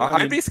costs, right?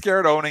 I'd be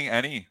scared owning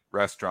any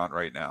restaurant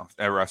right now,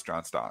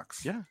 restaurant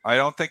stocks. Yeah.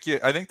 I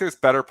think there's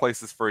better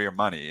places for your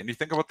money. And you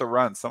think about the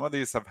run, some of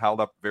these have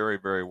held up very,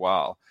 very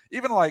well.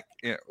 Even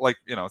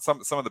some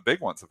of the big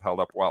ones have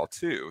held up well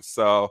too.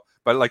 So,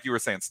 but like you were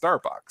saying,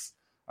 Starbucks.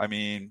 I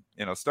mean,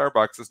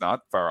 Starbucks is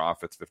not far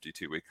off its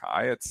 52-week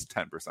high. It's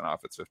 10%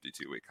 off its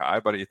 52-week high.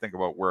 But you think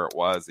about where it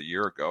was a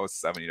year ago,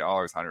 $70,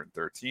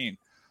 $113.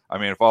 I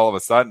mean, if all of a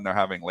sudden they're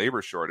having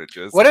labor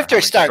shortages, what if they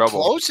start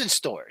closing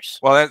stores?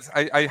 Well,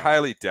 I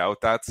highly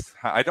doubt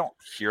I don't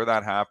hear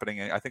that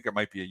happening. I think it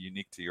might be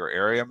unique to your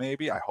area,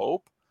 maybe. I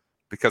hope,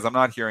 because I'm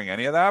not hearing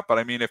any of that. But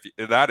I mean, if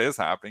that is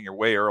happening, you're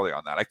way early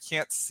on that. I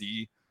can't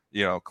see,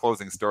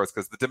 closing stores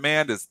because the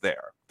demand is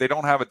there. They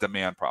don't have a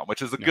demand problem,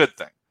 which is a good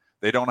thing.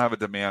 They don't have a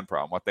demand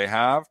problem. What they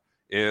have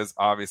is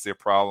obviously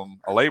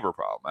a labor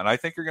problem. And I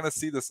think you're going to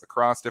see this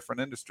across different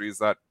industries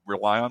that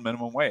rely on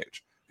minimum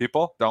wage.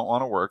 People don't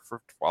want to work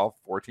for 12,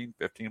 14,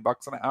 15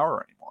 bucks an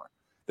hour anymore.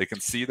 They can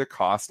see the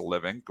cost of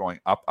living going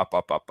up.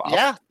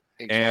 Yeah,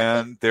 exactly.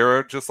 And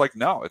they're just like,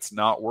 no, it's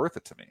not worth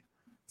it to me.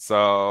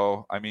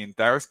 So, I mean,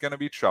 there's going to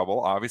be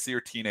trouble. Obviously,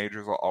 your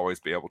teenagers will always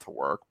be able to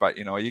work. But,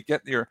 you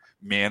get your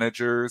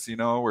managers,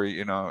 where,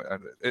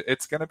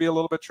 it's going to be a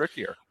little bit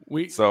trickier.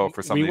 For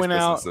some of these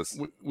businesses.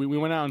 We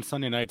went out on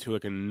Sunday night to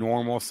like a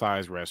normal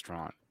size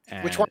restaurant.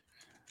 Which one?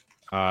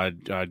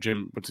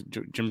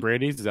 Jim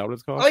Brady's, is that what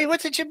it's called? Oh, you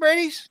went to Jim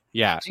Brady's?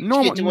 Yeah. Did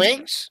you get the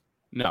wings?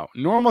 No,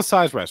 normal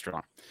size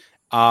restaurant.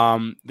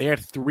 They had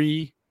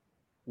three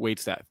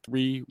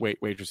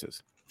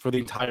waitresses for the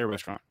entire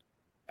restaurant.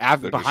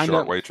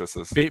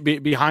 Waitresses.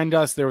 Behind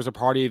us, there was a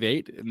party of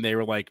 8, and they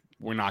were like,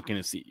 "We're not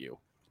going to seat you.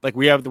 Like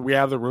we have the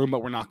room,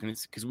 but we're not going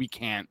to because we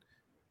can't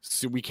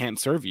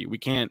serve you. We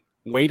can't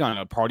wait on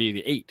a party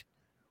of 8.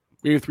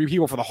 We have 3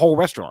 people for the whole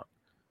restaurant."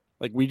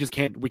 Like we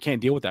can't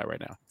deal with that right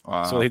now.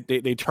 Wow. So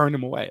they turned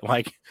him away.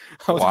 Like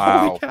I was like,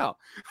 holy cow!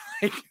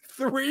 Like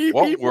 3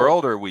 what people. What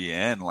world are we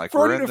in? Like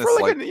we're in this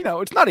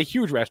it's not a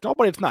huge restaurant,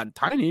 but it's not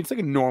tiny. It's like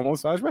a normal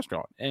sized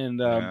restaurant.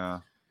 And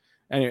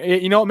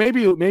anyway,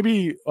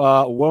 maybe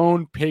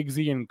Lone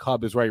Pigsy and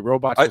Cub is right.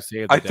 Robots will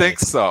save the day. I think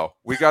so.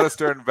 We got to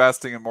start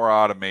investing in more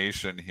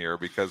automation here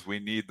because we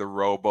need the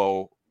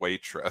robo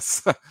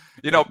waitress.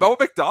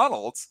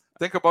 McDonald's.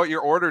 Think about your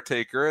order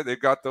taker. They've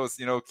got those,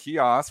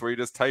 kiosks where you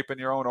just type in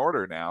your own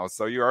order now.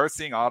 So you are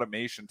seeing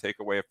automation take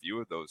away a few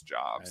of those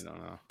jobs. I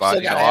don't know.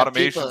 But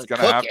automation is going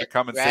to have to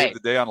come and save the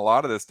day on a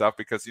lot of this stuff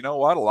because you know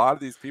what? A lot of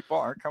these people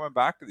aren't coming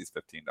back to these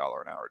 $15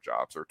 an hour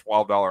jobs or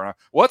 $12 an hour.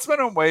 What's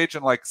minimum wage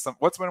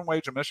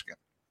in Michigan?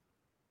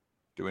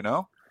 Do we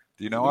know?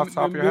 Do you know off the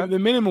top of your head? The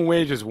minimum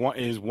wage is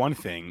one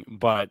thing,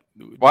 but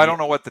I don't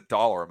know what the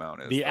dollar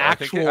amount is. I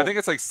think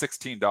it's like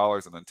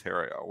 $16 in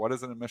Ontario. What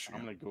is it in Michigan?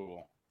 I'm gonna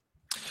Google.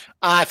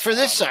 For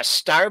this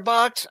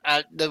Starbucks,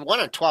 the one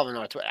on 12 and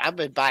North, I've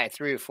been by it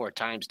 3 or 4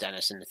 times,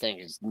 Dennis, and the thing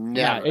is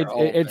never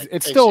open.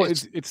 It's still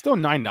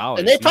 $9,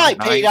 and they probably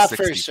paid up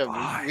for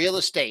some real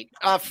estate.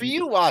 For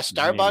you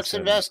Starbucks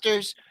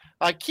investors,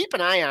 Keep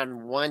an eye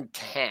on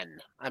 110.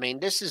 I mean,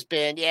 this has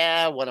been,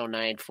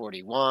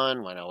 109.41,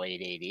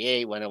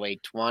 108.88,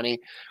 108.20.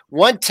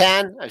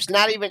 110, I was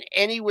not even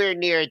anywhere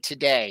near it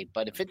today,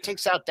 but if it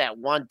takes out that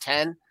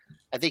 110,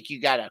 I think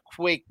you got a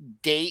quick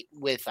date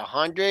with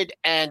 100.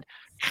 And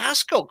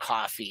Costco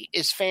coffee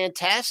is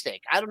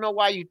fantastic. I don't know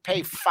why you'd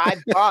pay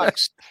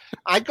 $5.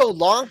 I go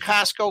long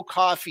Costco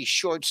coffee,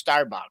 short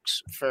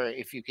Starbucks for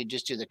if you could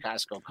just do the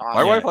Costco coffee.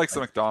 My wife likes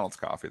the McDonald's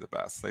coffee the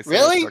best. They say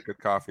Really? it's good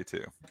coffee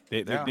too.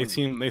 They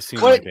seem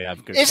But like they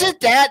have good. Isn't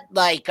that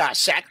like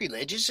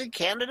sacrilegious in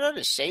Canada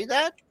to say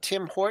that?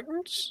 Tim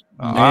Hortons?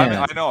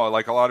 I know,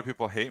 like a lot of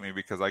people hate me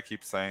because I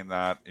keep saying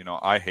that,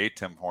 I hate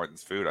Tim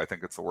Hortons food. I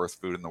think it's the worst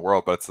food in the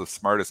world, but it's the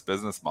smartest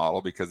business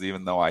model because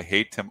even though I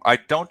hate I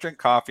don't drink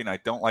coffee and I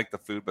don't like the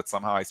food, but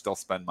somehow I still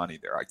spend money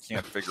there. I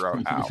can't figure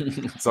out how.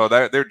 So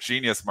they're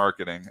genius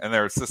marketing and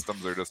their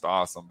systems are just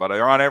awesome, but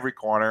they're on every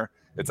corner.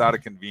 It's out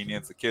of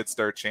convenience. The kids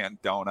start chanting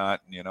donut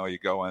and, you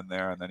go in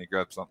there and then you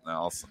grab something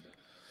else.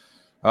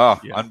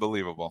 And,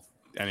 unbelievable.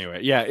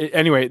 Anyway,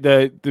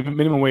 the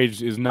minimum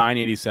wage is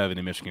 $9.87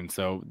 in Michigan,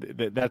 so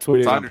that's what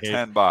it's it is under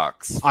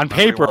 $10 on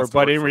paper,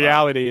 but in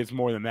reality, it's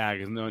more than that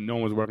because no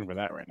one's working for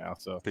that right now.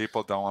 So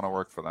people don't want to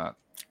work for that.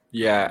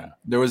 Yeah,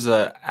 there was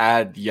an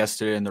ad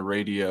yesterday in the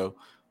radio.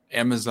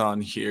 Amazon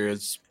here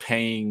is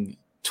paying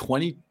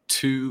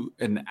 $22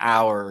 an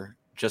hour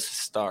just to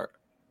start.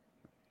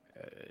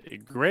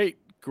 Great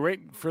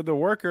for the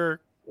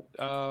worker.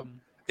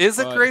 Is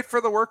it great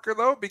for the worker,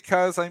 though?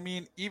 Because,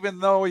 even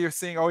though you're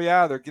seeing,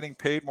 they're getting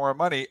paid more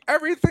money,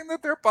 everything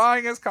that they're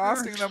buying is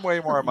costing them way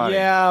more money.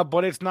 Yeah,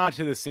 but it's not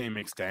to the same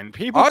extent.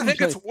 I think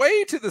it's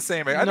way to the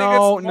same. I think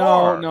it's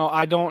more. No,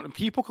 I don't.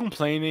 People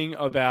complaining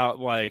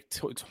about, like,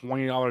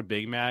 $20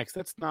 Big Macs,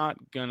 that's not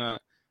gonna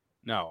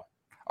 – no.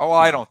 Oh, well,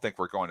 I don't think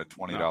we're going to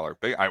 $20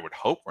 Big. I would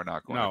hope we're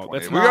not going to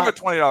 $20. We have a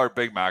 $20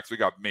 Big Macs. We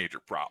got major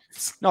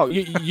problems. No,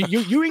 you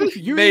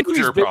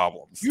major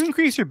problems. You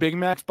increase your Big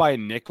Macs by a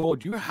nickel.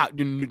 Do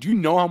you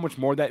know how much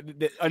more that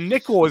a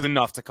nickel is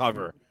enough to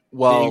cover?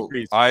 Well,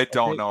 I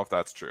don't know if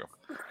that's true.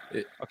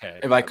 Okay.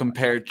 If I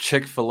compare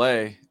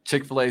Chick-fil-A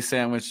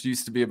sandwich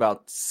used to be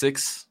about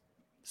six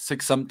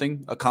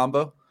something a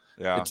combo.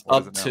 Yeah, it's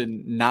up to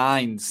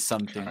 9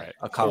 something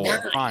a combo.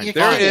 Fine.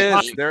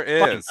 There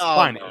is.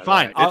 Fine.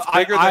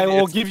 I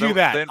will give you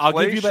that. I'll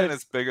give you that.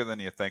 It's bigger than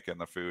you think in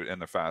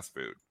the fast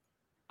food.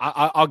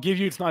 I'll give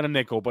you it's not a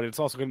nickel, but it's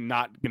also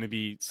not going to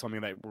be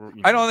something that we're.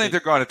 I don't think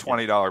they're going to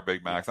 $20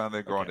 Big Macs. I don't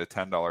think they're going to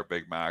 $10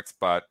 Big Macs.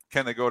 But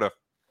can they go to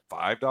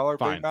 $5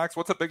 Big Macs?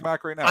 What's a Big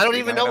Mac right now? I don't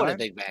even know what a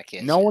Big Mac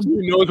is. No one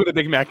knows what a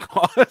Big Mac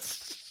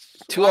costs.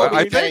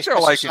 I think they're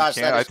like in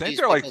Canada. I think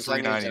they're like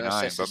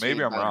 $3.99, but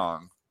maybe I'm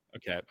wrong.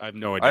 Okay, I have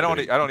no idea. I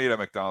don't eat at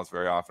McDonald's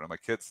very often. My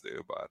kids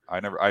do, but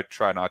I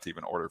try not to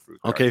even order food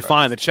there. Okay,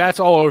 fine. The chat's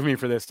all over me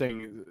for this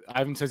thing.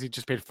 Ivan says he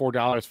just paid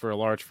 $4 for a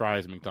large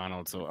fries at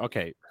McDonald's. So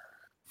okay,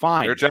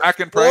 fine. They're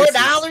jacking prices.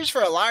 $4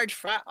 for a large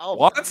fry. Oh,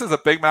 once is a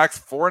Big Mac's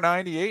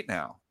 $4.98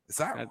 now. Is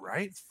that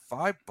right? It's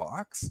 $5.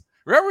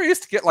 Remember, we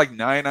used to get like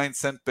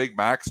 99-cent Big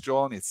Macs,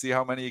 Joel, and you'd see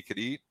how many you could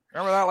eat.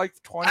 Remember that like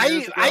 20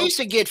 years ago? I used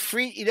to get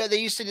free, they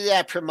used to do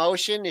that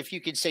promotion. If you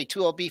could say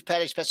 2 old beef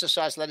patties, pesto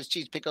sauce, lettuce,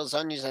 cheese, pickles,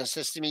 onions, and a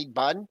sesame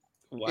bun.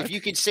 What? If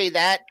you could say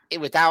that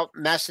without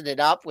messing it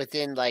up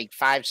within like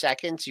 5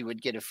 seconds, you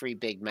would get a free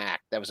Big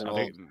Mac. That was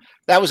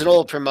an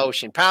old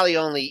promotion. Probably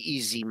only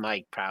Easy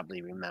Mike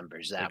probably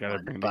remembers that. Gotta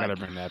bring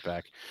that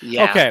back.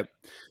 Yeah. Okay.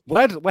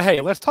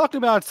 Let's talk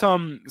about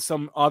some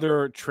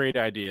other trade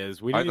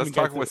ideas. Let's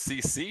talk with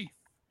CC.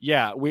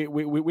 Yeah, we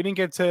didn't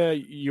get to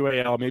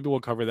UAL. Maybe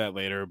we'll cover that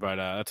later, but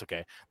that's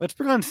okay. Let's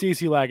bring on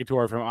CC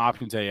Lagator from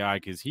Options AI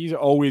because he's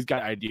always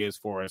got ideas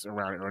for us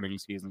around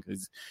earnings season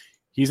because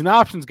he's an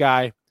options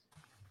guy,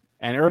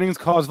 and earnings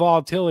cause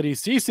volatility.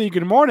 CC,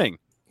 good morning.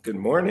 Good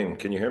morning.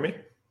 Can you hear me?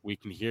 We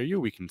can hear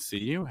you. We can see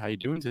you. How you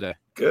doing today?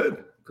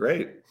 Good.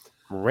 Great.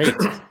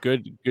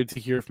 Good to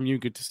hear from you.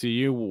 Good to see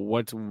you.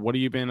 What have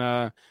you been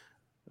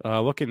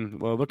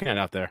looking at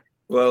out there?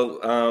 Well,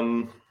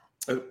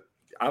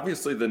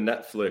 obviously, the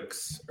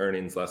Netflix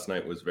earnings last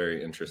night was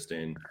very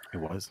interesting. It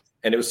was.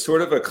 And it was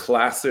sort of a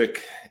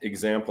classic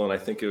example. And I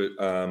think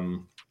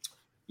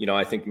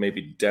I think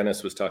maybe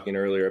Dennis was talking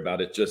earlier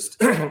about it just,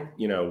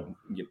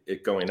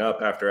 it going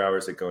up after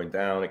hours, it going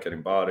down, it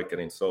getting bought, it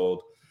getting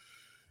sold.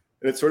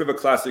 And it's sort of a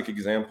classic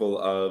example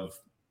of,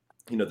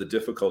 the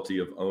difficulty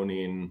of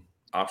owning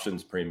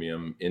options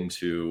premium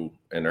into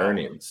an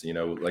earnings.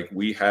 Like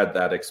we had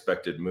that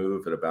expected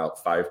move at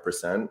about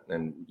 5%.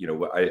 And,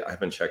 I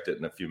haven't checked it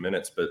in a few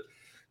minutes, but,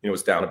 it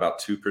was down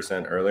about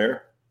 2%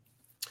 earlier,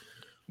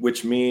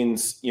 which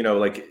means,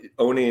 like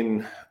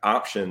owning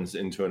options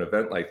into an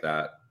event like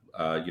that,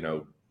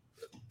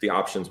 the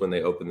options when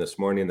they open this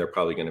morning, they're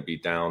probably going to be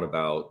down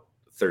about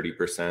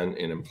 30%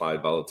 in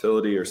implied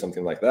volatility or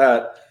something like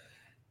that.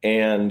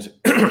 And,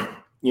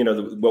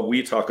 what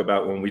we talk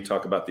about when we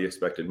talk about the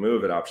expected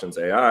move at Options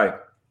AI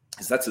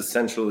is that's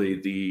essentially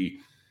the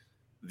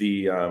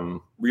the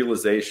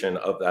realization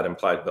of that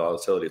implied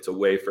volatility. It's a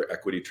way for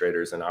equity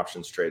traders and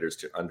options traders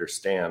to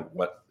understand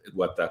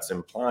what that's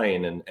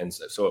implying. And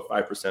so a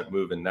 5%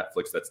 move in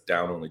Netflix that's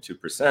down only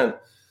 2%,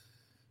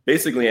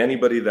 basically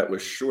anybody that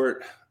was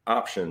short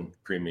option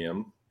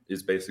premium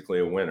is basically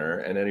a winner.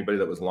 And anybody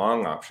that was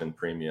long option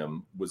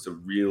premium was a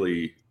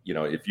really,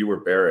 if you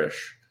were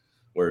bearish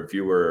or if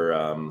you were,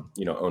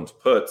 owned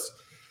puts,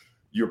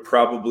 you're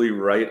probably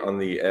right on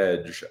the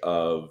edge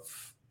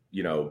of,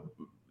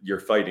 you're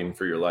fighting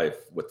for your life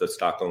with the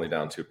stock only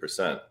down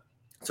 2%.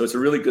 So it's a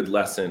really good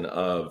lesson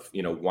of,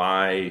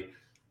 why,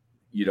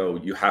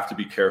 you have to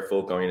be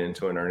careful going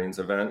into an earnings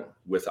event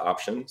with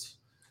options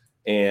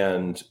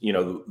and,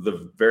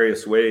 the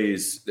various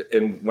ways.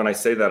 And when I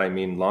say that, I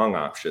mean long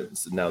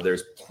options. Now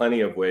there's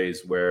plenty of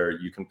ways where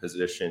you can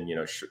position,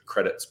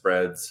 credit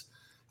spreads.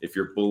 If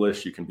you're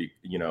bullish, you can be,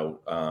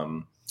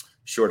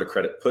 short a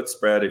credit put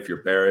spread. If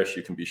you're bearish,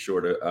 you can be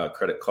short a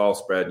credit call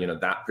spread.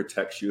 That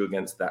protects you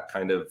against that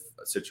kind of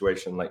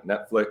situation like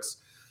Netflix.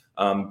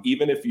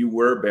 Even if you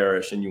were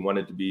bearish and you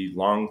wanted to be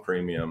long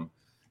premium,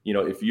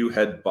 if you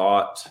had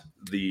bought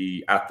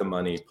the at the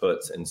money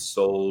puts and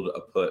sold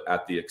a put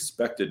at the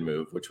expected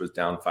move, which was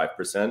down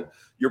 5%,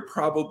 you're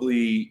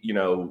probably,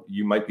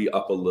 you might be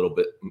up a little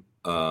bit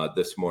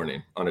this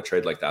morning on a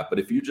trade like that. But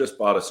if you just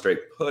bought a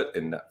straight put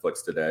in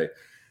Netflix today,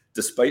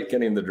 despite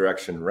getting the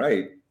direction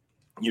right,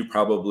 you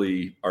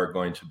probably are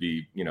going to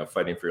be,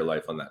 fighting for your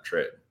life on that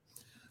trade.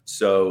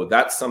 So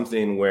that's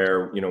something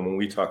where, when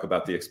we talk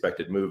about the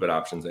expected move at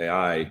Options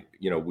AI,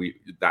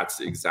 that's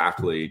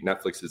exactly,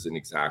 Netflix is an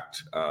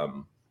exact,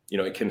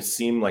 it can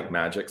seem like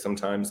magic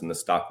sometimes and the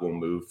stock will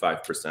move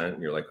 5%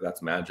 and you're like,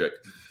 that's magic.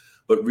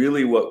 But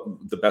really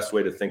what the best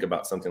way to think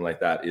about something like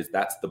that is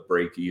that's the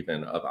break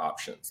even of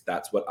options.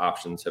 That's what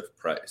options have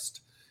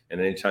priced. And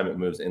anytime it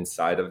moves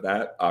inside of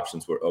that,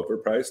 options were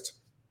overpriced.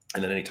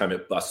 And then anytime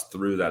it busts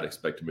through that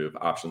expected move,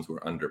 options were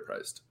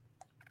underpriced.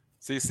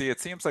 So you see, it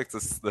seems like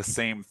the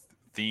same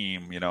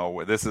theme,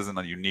 this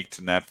isn't unique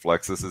to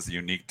Netflix. This is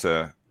unique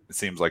to, it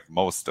seems like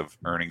most of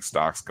earning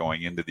stocks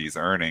going into these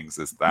earnings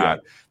is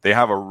that they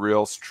have a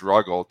real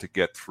struggle to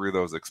get through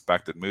those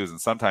expected moves.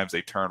 And sometimes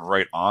they turn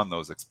right on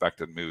those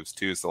expected moves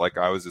too. So like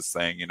I was just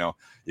saying,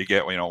 you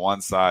get,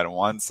 one side and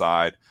one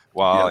side.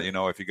 Well,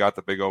 if you got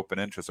the big open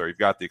interest or you've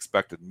got the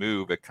expected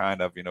move, it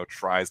kind of,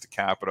 tries to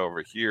cap it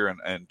over here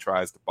and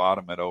tries to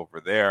bottom it over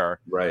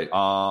there. Right.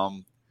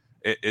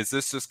 Is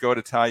this just go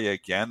to tell you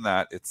again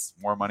that it's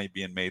more money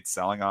being made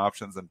selling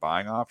options than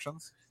buying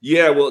options?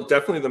 Yeah, well,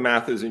 definitely the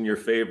math is in your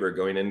favor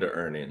going into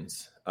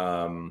earnings.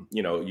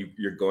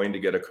 You're going to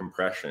get a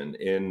compression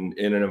in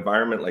an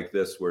environment like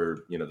this where,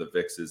 the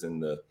VIX is in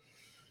the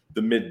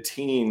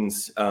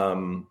mid-teens.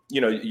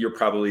 You're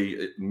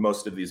probably,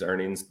 most of these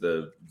earnings,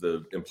 the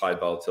implied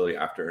volatility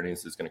after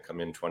earnings is going to come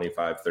in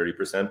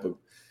 25-30%. But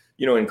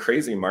in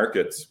crazy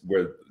markets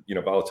where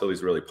volatility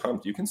is really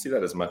pumped, you can see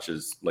that as much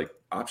as like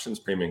options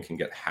premium can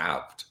get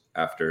halved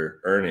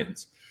after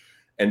earnings.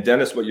 And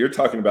Dennis, what you're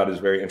talking about is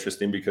very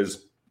interesting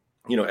because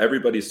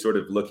everybody's sort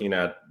of looking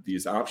at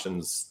these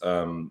options,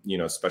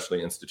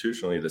 especially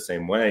institutionally, the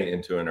same way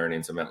into an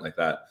earnings event like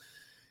that.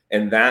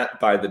 And that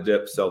buy the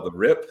dip, sell the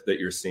rip that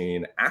you're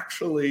seeing,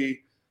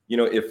 actually,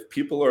 if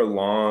people are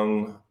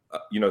long,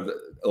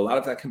 a lot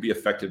of that can be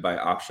affected by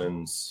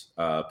options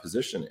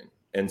positioning.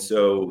 And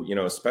so,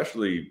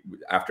 especially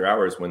after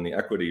hours when the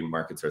equity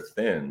markets are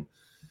thin,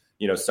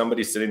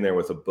 somebody sitting there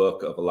with a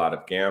book of a lot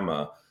of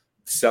gamma,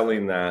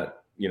 selling that,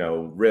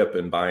 rip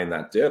and buying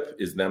that dip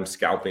is them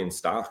scalping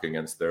stock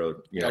against their,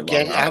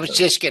 Again, I was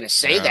just going to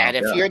say that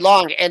if you're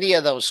long any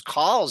of those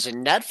calls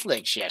in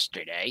Netflix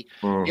yesterday,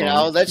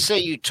 let's say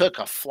you took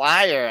a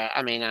flyer,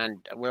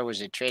 on where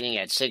was it trading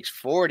at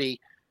 640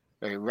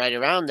 or right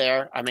around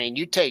there.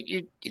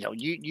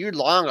 You're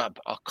long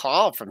a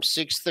call from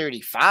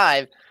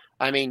 635.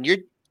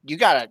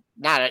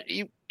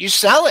 You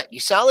sell it. You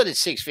sell it at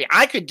 6 feet.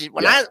 I could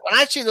when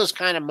I see those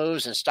kind of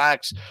moves in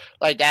stocks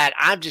like that,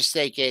 I'm just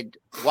thinking,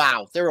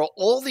 wow, there are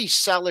all these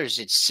sellers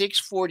at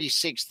 640,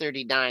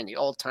 639, the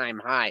all-time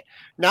high.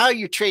 Now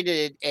you're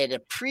traded at a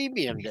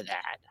premium to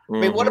that.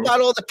 What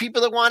about all the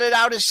people that want it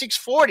out at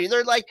 640?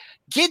 They're like,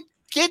 get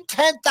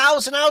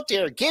 10,000 out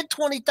there, get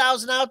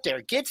 20,000 out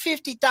there, get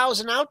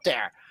 50,000 out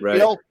there.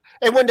 Right.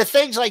 And when the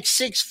thing's like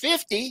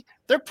 650,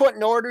 they're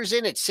putting orders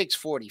in at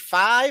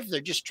 645. They're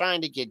just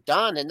trying to get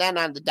done. And then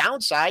on the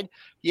downside,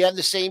 you have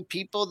the same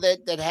people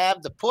that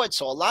have the put.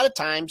 So a lot of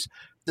times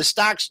the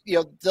stocks,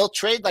 they'll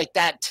trade like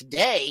that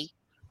today,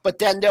 but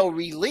then they'll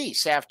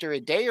release after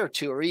a day or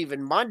two or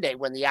even Monday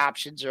when the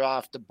options are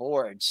off the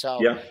board. So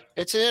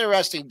it's an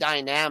interesting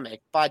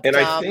dynamic. But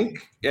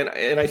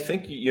I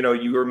think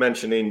you were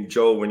mentioning,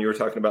 Joel, when you were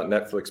talking about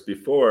Netflix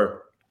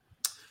before,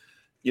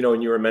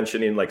 and you were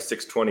mentioning like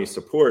 620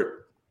 support,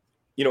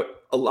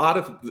 a lot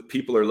of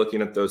people are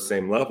looking at those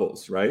same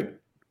levels, right?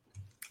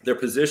 They're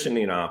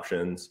positioning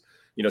options.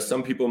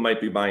 Some people might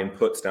be buying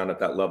puts down at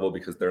that level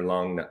because they're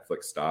long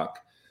Netflix stock.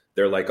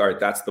 They're like, all right,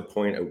 that's the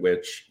point at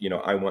which,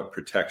 I want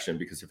protection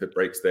because if it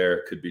breaks there,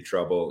 it could be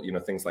trouble,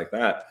 things like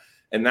that.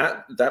 And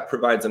that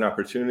provides an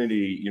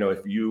opportunity,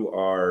 if you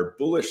are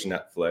bullish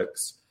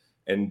Netflix,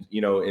 and I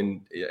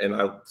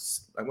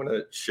want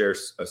to share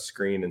a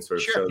screen and sort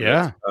of show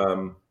this.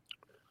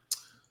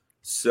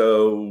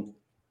 So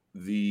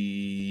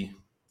there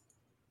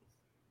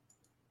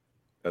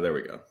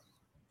we go.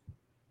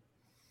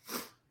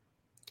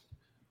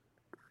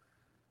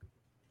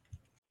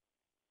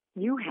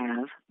 You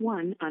have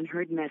one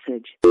unheard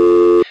message.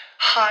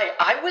 Hi,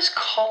 I was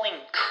calling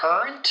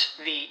Current,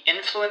 the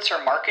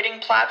influencer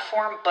marketing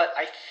platform, but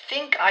I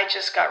think I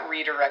just got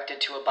redirected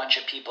to a bunch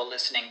of people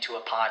listening to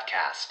a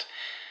podcast.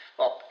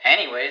 Well,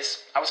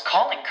 anyways, I was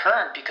calling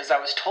Current because I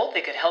was told they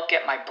could help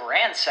get my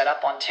brand set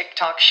up on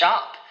TikTok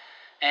Shop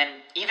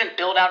and even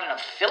build out an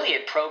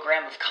affiliate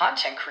program of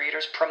content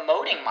creators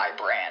promoting my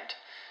brand.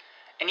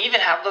 And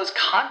even have those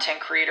content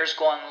creators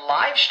go on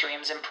live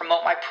streams and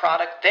promote my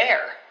product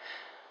there.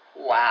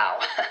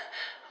 Wow,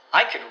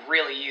 I could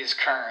really use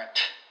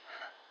Current.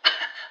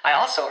 I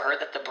also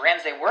heard that the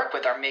brands they work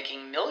with are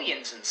making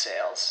millions in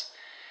sales.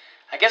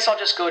 I guess I'll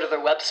just go to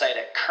their website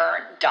at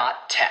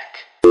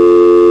current.tech.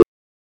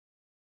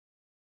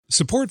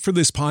 Support for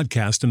this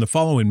podcast and the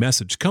following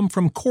message come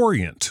from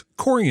Corient.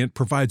 Corient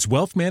provides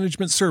wealth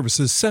management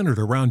services centered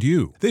around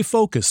you. They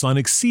focus on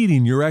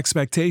exceeding your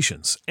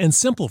expectations and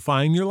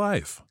simplifying your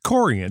life.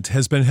 Corient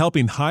has been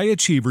helping high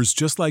achievers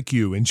just like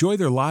you enjoy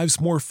their lives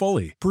more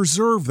fully,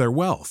 preserve their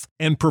wealth,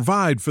 and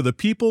provide for the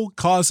people,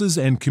 causes,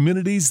 and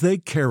communities they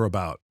care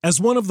about. As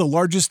one of the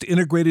largest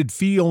integrated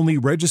fee-only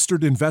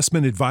registered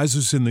investment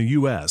advisors in the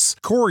U.S.,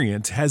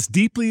 Corient has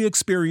deeply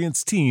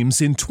experienced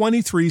teams in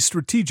 23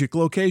 strategic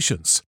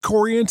locations.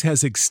 Corient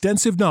has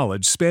extensive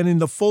knowledge spanning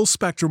the full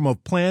spectrum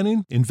of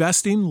planning,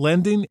 investing,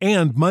 lending,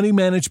 and money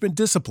management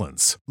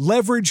disciplines.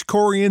 Leverage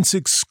Corient's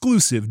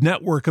exclusive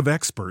network of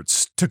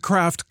experts to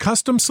craft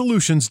custom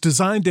solutions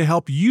designed to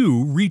help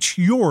you reach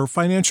your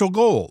financial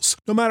goals,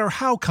 no matter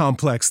how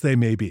complex they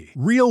may be.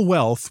 Real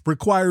wealth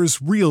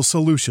requires real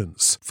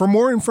solutions. For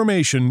more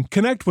information,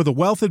 connect with a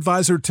wealth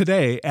advisor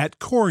today at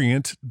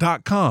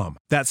Corient.com.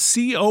 That's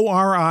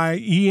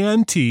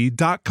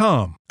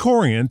Corient.com.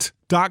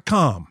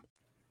 Corient.com.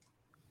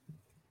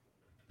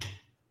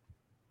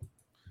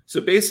 So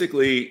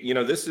basically,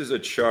 this is a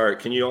chart.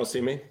 Can you all see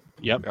me?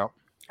 Yep. All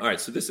right.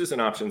 So this is an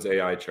Options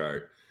AI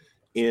chart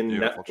in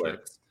Beautiful Netflix.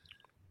 chart.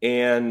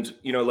 And,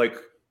 like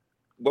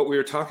what we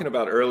were talking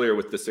about earlier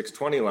with the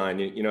 620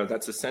 line,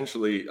 that's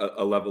essentially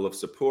a level of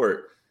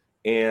support.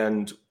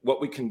 And what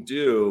we can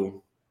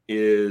do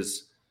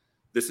is,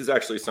 this is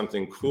actually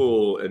something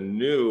cool and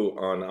new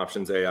on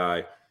Options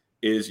AI,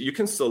 is you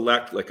can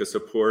select like a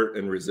support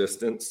and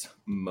resistance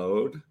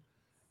mode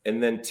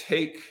and then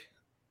take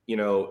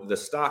the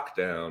stock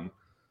down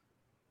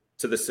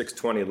to the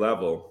 620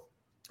 level.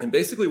 And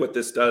basically what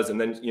this does,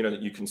 and then,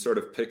 you can sort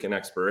of pick an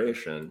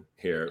expiration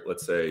here,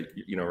 let's say,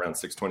 around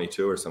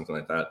 622 or something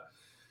like that.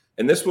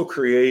 And this will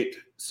create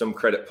some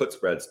credit put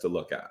spreads to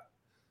look at.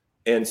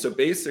 And so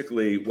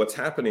basically what's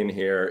happening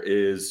here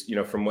is,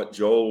 from what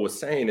Joel was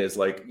saying is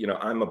like,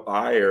 I'm a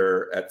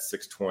buyer at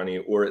 620,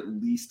 or at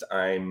least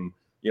I'm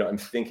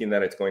thinking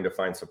that it's going to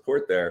find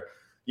support there.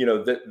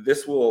 That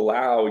this will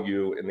allow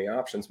you in the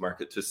options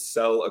market to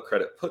sell a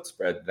credit put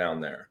spread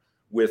down there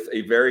with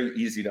a very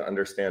easy to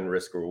understand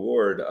risk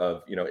reward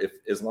of, if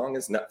as long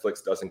as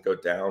Netflix doesn't go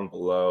down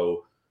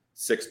below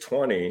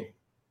 620,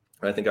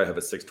 I think I have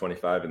a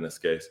 625 in this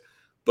case,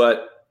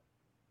 but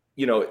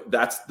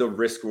that's the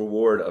risk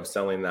reward of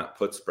selling that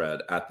put spread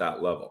at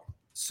that level.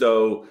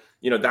 So,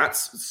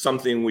 that's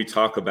something we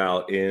talk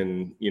about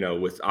in,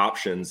 with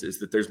options, is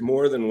that there's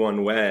more than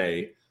one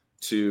way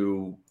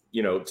to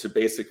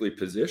basically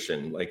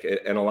position,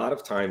 and a lot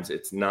of times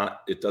it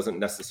doesn't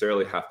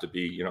necessarily have to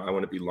be, I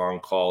want to be long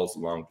calls,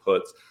 long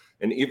puts,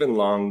 and even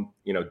long,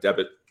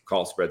 debit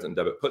call spreads and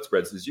debit put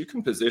spreads, is you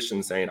can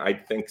position saying, I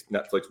think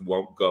Netflix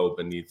won't go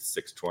beneath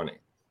 620.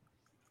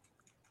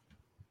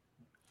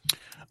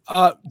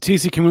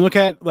 TC, can we look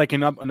at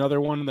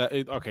another one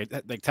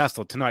like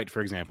Tesla tonight,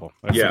 for example?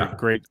 That's a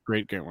great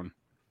one.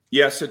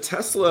 Yeah, so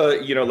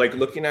Tesla,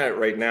 looking at it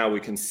right now, we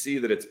can see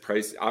that its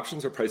price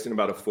options are pricing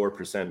about a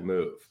 4%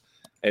 move.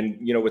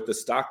 And, with the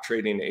stock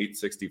trading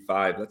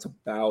 865, that's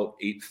about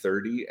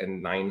 830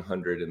 and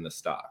 900 in the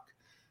stock.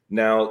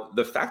 Now,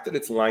 the fact that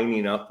it's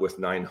lining up with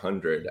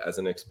 900 as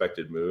an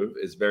expected move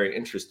is very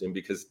interesting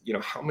because,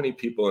 how many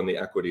people in the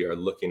equity are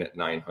looking at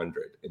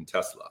 900 in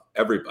Tesla?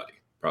 Everybody,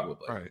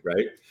 probably,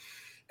 right?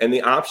 And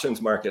the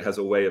options market has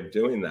a way of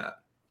doing that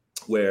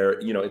where,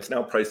 it's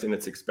now pricing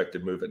its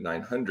expected move at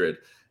 900.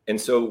 And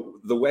so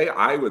the way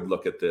I would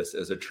look at this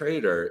as a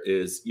trader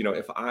is,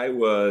 if I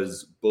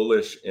was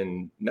bullish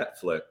in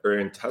Netflix or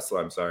in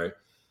Tesla,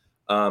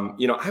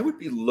 I would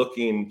be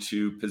looking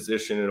to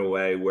position in a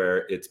way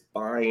where it's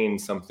buying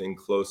something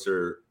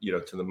closer,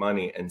 to the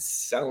money and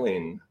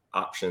selling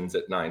options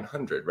at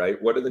 900,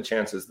 right? What are the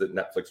chances that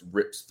Netflix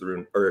rips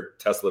through or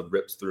Tesla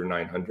rips through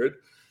 900?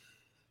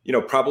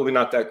 Probably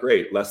not that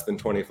great, less than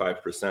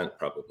 25%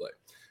 probably.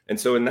 And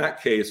so in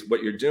that case,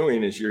 what you're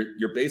doing is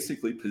you're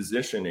basically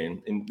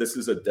positioning, and this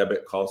is a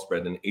debit call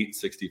spread, an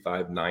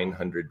 865,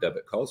 900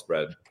 debit call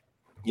spread,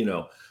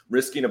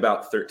 risking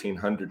about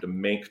 1,300 to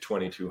make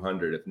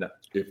 2,200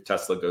 if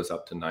Tesla goes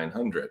up to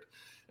 900.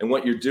 And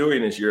what you're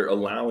doing is you're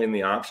allowing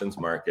the options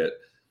market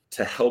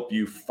to help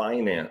you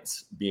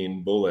finance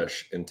being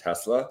bullish in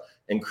Tesla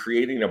and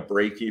creating a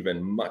break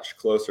even much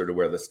closer to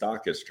where the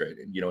stock is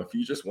trading. If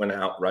you just went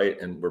outright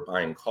and were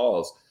buying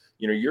calls,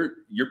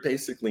 you're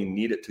basically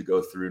need it to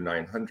go through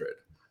 900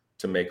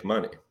 to make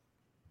money,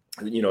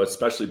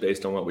 especially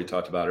based on what we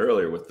talked about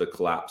earlier with the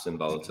collapse in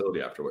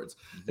volatility afterwards.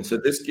 And so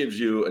this gives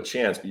you a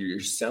chance, but you're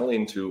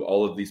selling to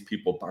all of these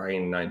people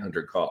buying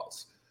 900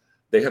 calls.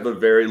 They have a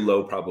very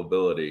low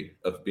probability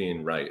of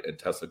being right and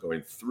Tesla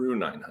going through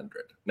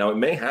 900. Now it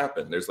may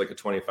happen. There's like a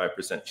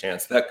 25%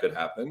 chance that could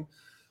happen,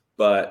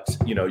 but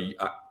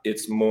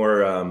it's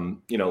more,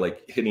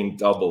 like hitting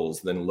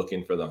doubles than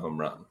looking for the home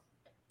run.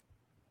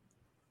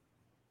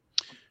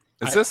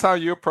 Is this how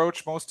you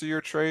approach most of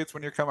your trades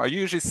when you're coming? Are you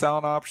usually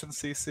selling options,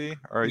 CC?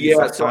 Or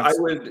So I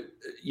would,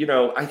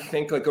 I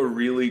think like a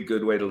really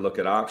good way to look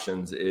at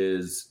options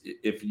is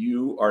if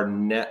you are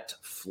net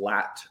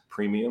flat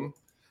premium,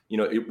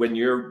 when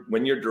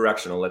you're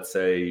directional, let's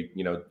say,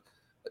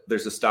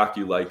 there's a stock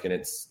you like and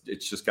it's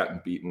just gotten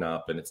beaten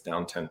up and it's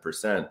down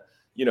 10%,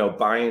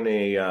 buying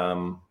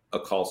a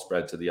call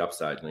spread to the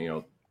upside,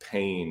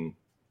 paying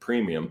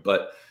premium.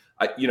 But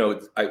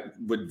I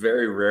would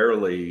very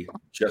rarely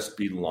just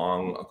be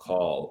long a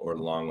call or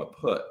long a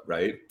put,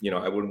 right?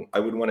 I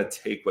would want to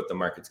take what the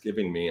market's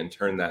giving me and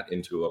turn that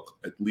into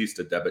at least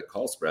a debit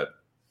call spread.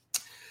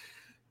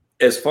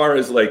 As far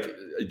as like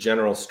a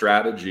general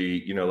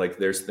strategy, like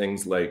there's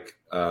things like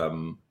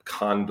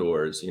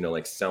condors,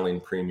 like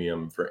selling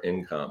premium for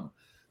income.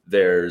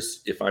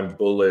 There's, if I'm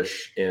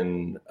bullish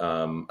in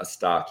a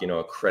stock,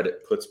 a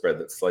credit put spread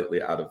that's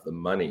slightly out of the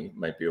money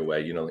might be a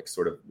way, like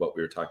sort of what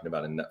we were talking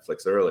about in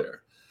Netflix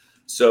earlier.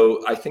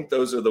 So I think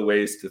those are the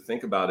ways to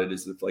think about it,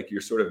 is that like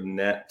you're sort of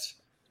net.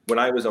 When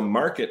I was a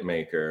market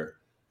maker,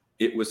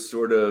 it was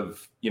sort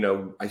of,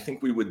 I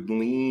think we would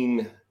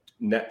lean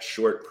net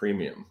short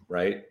premium,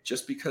 right?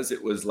 Just because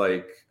it was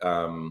like,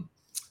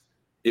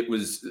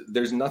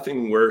 there's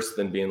nothing worse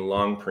than being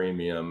long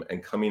premium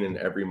and coming in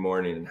every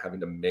morning and having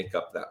to make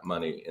up that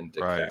money in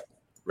decay,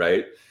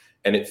 right?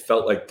 And it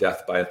felt like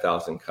death by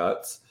 1,000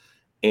 cuts.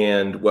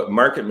 And what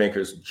market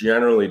makers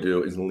generally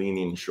do is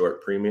leaning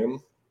short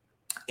premium.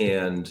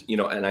 And,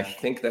 and I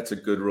think that's a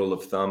good rule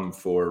of thumb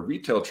for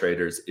retail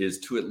traders, is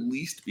to at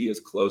least be as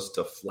close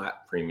to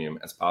flat premium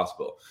as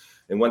possible.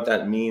 And what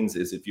that means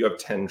is if you have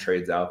 10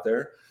 trades out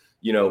there,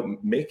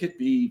 make it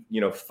be,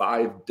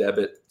 5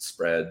 debit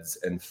spreads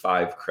and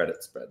 5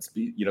 credit spreads,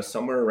 be,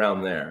 somewhere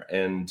around there.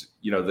 And,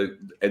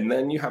 and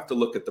then you have to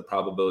look at the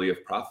probability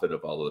of profit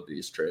of all of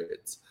these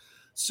trades.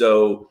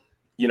 So,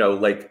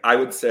 like I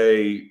would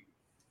say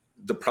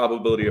the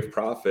probability of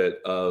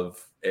profit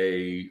of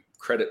a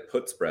credit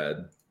put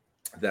spread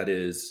that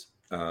is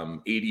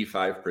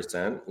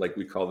 85%, like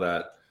we call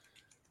that,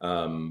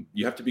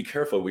 you have to be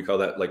careful. We call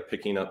that like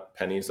picking up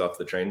pennies off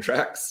the train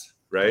tracks,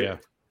 right? Yeah.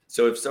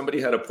 So if somebody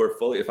had a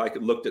portfolio, if I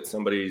could looked at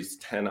somebody's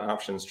 10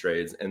 options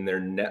trades and their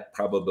net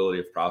probability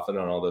of profit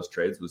on all those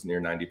trades was near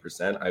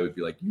 90%, I would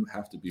be like, you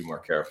have to be more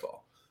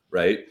careful,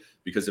 right?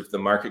 Because if the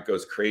market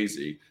goes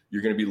crazy,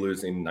 you're going to be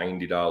losing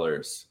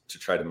 $90 to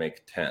try to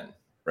make 10,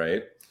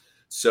 right?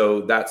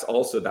 So that's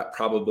also that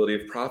probability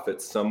of profit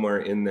somewhere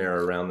in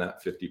there around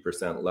that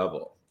 50%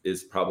 level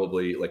is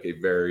probably like a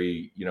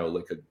very,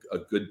 like a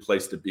good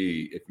place to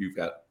be if you've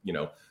got,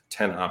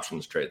 10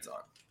 options trades on.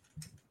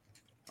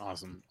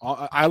 Awesome.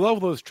 I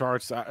love those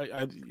charts.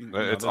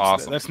 It's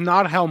awesome. That's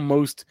not how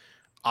most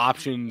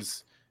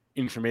options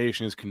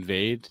information is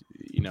conveyed.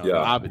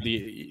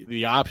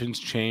 The options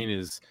chain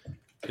is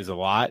a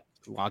lot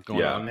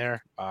going on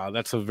there.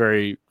 That's a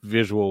very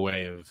visual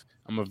way of.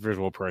 I'm a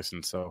visual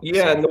person, so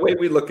and the way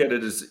we look at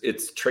it is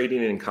it's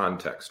trading in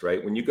context,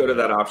 right? When you go to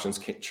that options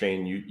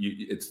chain, you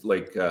it's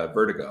like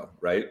vertigo,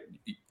 right?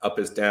 Up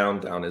is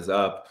down, down is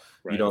up.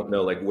 Right. You don't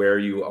know like where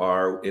you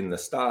are in the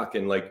stock,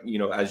 and like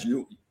as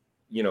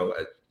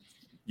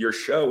your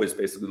show is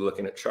basically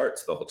looking at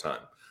charts the whole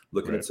time,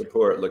 looking at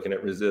support, looking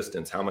at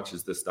resistance. How much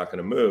is this stock going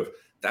to move?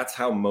 That's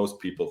how most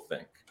people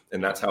think,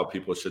 and that's how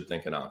people should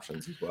think in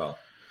options as well.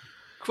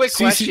 Quick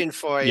question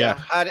for you.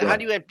 How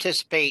do you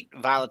anticipate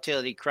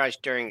volatility crush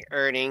during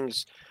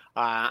earnings?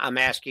 I'm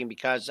asking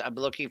because I'm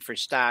looking for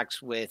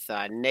stocks with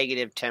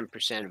negative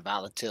 10%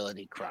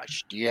 volatility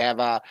crush. Do you have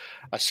a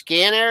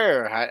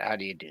scanner, or how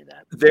do you do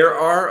that? There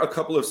are a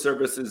couple of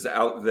services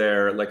out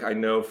there. Like I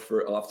know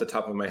off the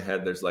top of my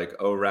head, there's like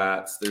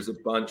ORATs. There's a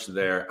bunch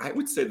there. I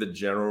would say the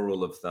general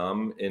rule of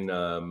thumb in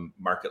a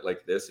market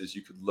like this is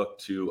you could look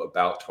to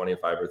about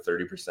 25 or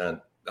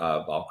 30%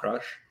 vol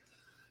crush.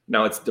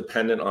 Now it's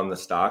dependent on the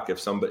stock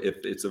if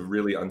it's a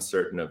really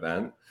uncertain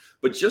event,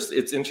 but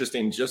it's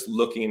interesting just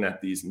looking at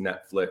these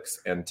Netflix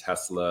and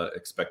Tesla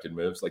expected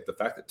moves. Like the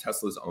fact that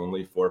Tesla's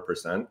only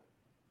 4%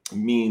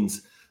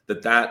 means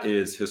that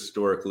is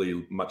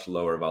historically much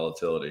lower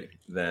volatility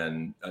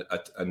than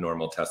a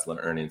normal Tesla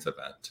earnings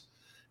event.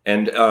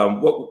 And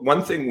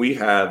one thing we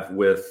have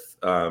with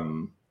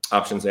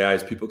Options AI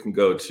is people can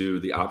go to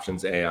the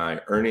Options AI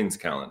earnings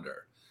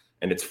calendar,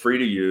 and it's free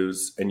to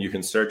use, and you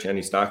can search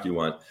any stock you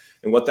want.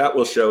 And what that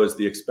will show is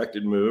the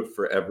expected move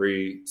for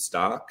every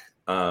stock.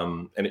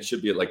 And it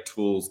should be at like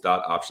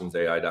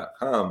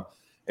tools.optionsai.com.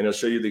 And it'll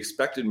show you the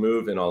expected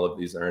move in all of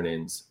these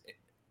earnings.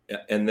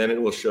 And then it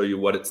will show you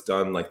what it's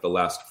done like the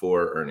last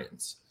 4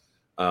 earnings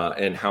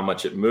and how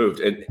much it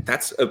moved. And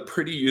that's a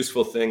pretty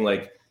useful thing.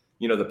 Like,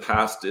 the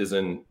past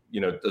isn't,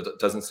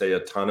 doesn't say a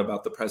ton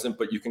about the present,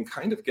 but you can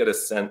kind of get a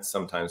sense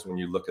sometimes when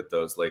you look at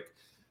those, like,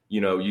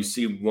 you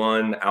see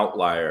one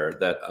outlier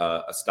that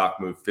a stock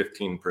moved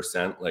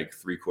 15% like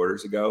 3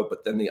 quarters ago,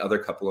 but then the other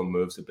couple of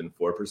moves have been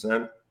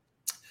 4%.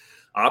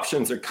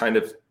 Options are kind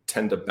of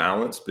tend to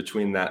balance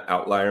between that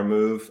outlier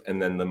move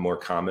and then the more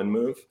common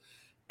move.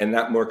 And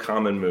that more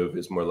common move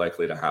is more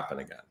likely to happen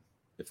again,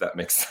 if that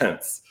makes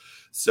sense.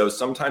 So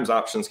sometimes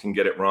options can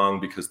get it wrong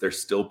because they're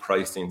still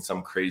pricing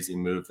some crazy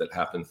move that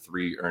happened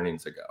 3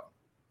 earnings ago.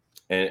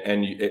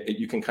 And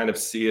you can kind of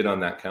see it on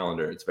that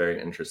calendar. It's very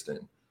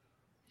interesting.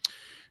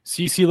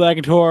 CC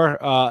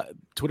Lagator,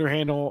 Twitter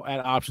handle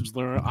at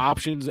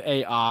Options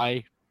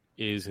AI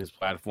is his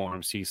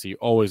platform. CC,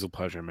 always a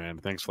pleasure, man.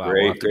 Thanks a lot.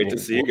 Great to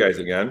see you guys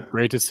again.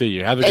 Great to see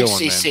you. Have a good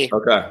one, CC.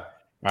 man. Okay. All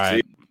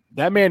right.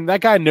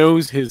 That guy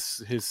knows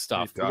his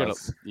stuff. He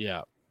does.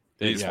 Yeah.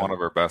 He's one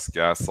of our best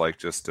guests, like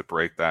just to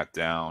break that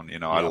down.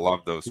 I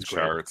love those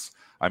charts. Great.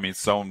 I mean,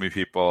 so many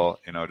people,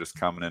 just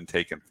coming in,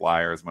 taking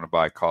flyers. I'm going to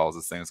buy calls.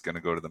 This thing's going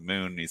to go to the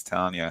moon. And he's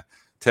telling you,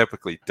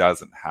 typically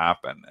doesn't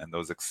happen. And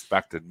those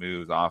expected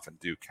moves often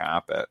do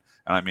cap it.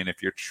 And I mean,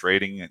 if you're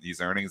trading at these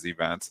earnings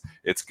events,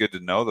 it's good to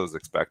know those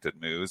expected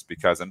moves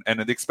because, and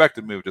the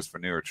expected move just for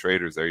newer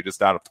traders there, you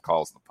just add up the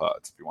calls and the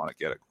puts if you want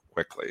to get it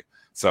quickly.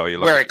 So you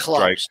look at the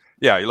strike.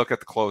 Yeah, you look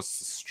at the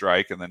closest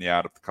strike and then you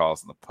add up the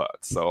calls and the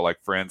puts. So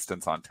like for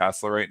instance on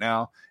Tesla right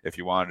now, if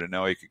you wanted to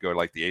know, you could go to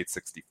like the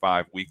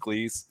 865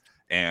 weeklies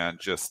and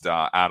just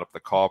add up the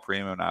call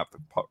premium, add up the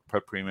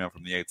put premium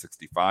from the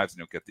 865s, and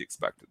you'll get the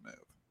expected move.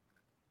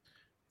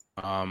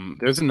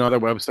 There's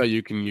another website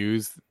you can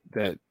use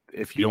that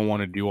if you don't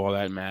want to do all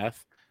that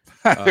math.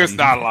 There's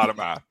not a lot of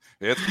math.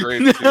 It's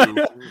grade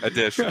 2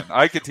 edition.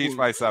 I could teach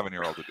my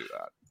 7-year-old to do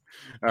that.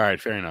 All right,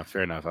 fair enough.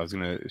 I was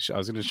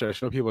gonna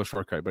show people a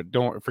shortcut, but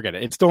don't forget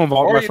it. It's still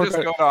involved. Or you just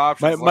go to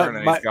Options Learn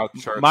and he's got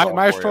charts.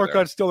 My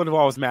shortcut still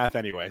involves math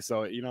anyway,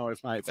 so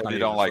it's not. You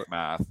don't like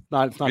math. It's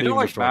not you don't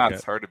like math.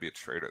 It's hard to be a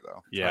trader,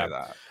 though. Yeah. Try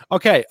that.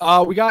 Okay.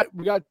 We got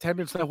 10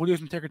 minutes left. We'll do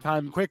some ticker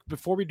time. Quick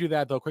before we do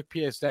that, though. Quick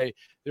PSA.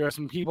 There are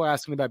some people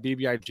asking about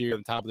BBIG on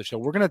the top of the show.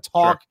 We're gonna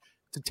talk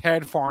to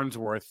Ted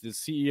Farnsworth, the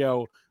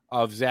CEO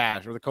of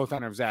Zash, or the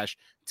co-founder of Zash,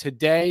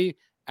 today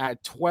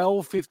at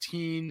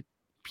 12:15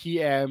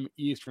 p.m.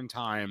 Eastern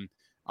time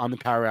on the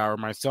Power Hour,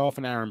 myself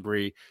and Aaron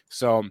Bree.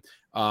 So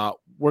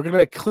we're going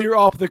to clear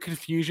up the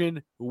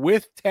confusion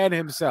with Ted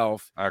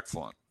himself.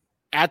 Excellent.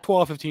 At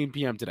 12:15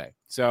 p.m. today.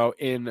 So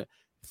in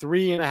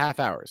 3.5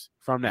 hours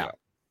from now,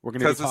 we're going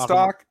to because the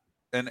stock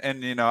and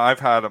I've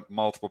had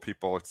multiple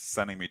people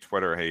sending me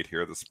Twitter hate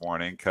here this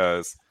morning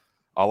because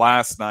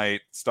last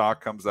night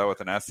stock comes out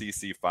with an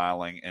SEC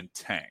filing and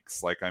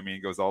tanks.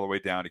 It goes all the way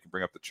down. You can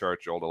bring up the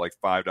chart, Joel, to like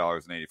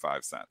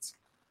 $5.85.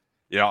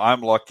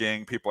 I'm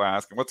looking, people are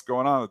asking, what's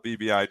going on with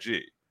BBIG?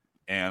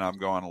 And I'm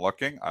going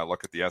looking. I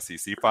look at the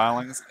SEC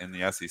filings. In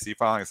the SEC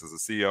filings, it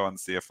says the CEO and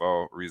the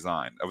CFO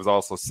resigned. It was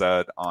also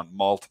said on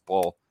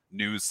multiple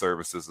news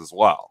services as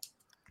well.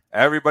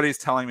 Everybody's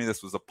telling me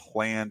this was a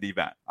planned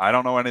event. I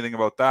don't know anything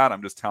about that.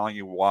 I'm just telling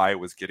you why it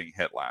was getting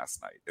hit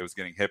last night. It was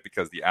getting hit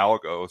because the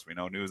algos, we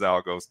know news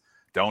algos,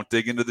 don't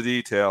dig into the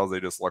details. They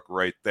just look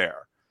right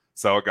there.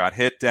 So it got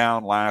hit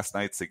down last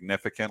night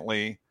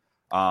significantly.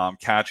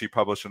 Catchy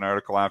published an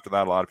article after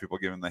that. A lot of people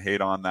giving the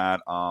hate on that.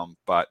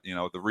 But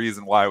the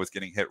reason why it was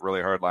getting hit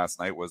really hard last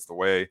night was the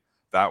way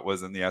that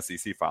was in the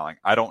SEC filing.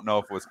 I don't know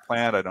if it was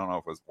planned. I don't know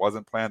if it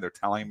wasn't planned. They're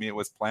telling me it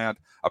was planned.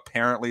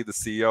 Apparently the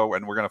CEO,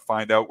 and we're going to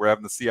find out, we're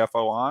having the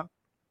CFO on.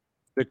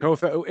 The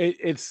co-founder,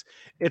 it's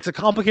a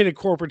complicated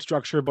corporate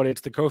structure, but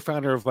it's the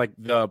co-founder of like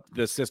the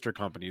sister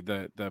company.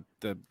 They're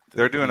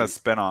doing a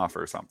spinoff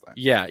or something.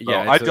 Yeah. So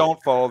I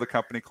don't follow the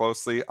company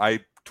closely.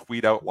 I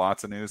tweet out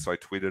lots of news. So I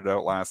tweeted it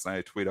out last night.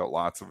 I tweet out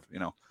lots of,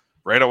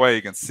 right away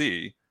you can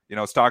see,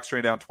 stocks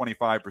trading down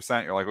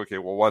 25%. You're like, okay,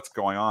 well, what's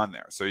going on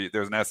there? So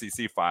there's an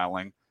SEC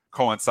filing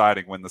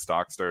coinciding when the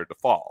stock started to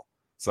fall.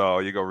 So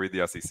you go read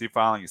the SEC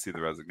filing, you see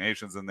the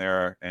resignations in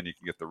there, and you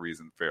can get the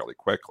reason fairly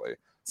quickly.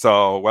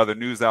 So whether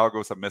news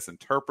algos have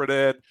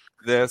misinterpreted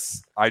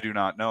this, I do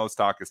not know.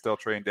 Stock is still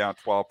trading down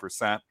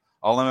 12%.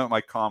 I'll limit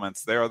my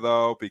comments there,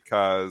 though,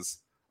 because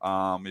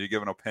you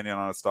give an opinion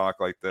on a stock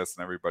like this,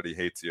 and everybody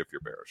hates you if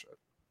you're bearish.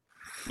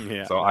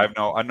 Yeah. So I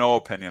have no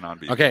opinion on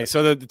BBIG. Okay,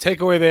 so the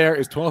takeaway there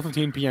is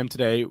 12:15 p.m.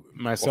 today.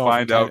 Myself, we'll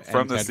find out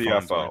from the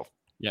CFO.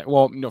 Yeah,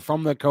 well, no,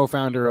 from the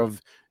co-founder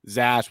of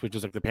Zash, which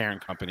is like the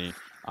parent company.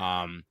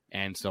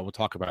 And so we'll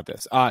talk about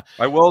this. I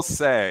will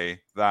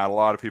say that a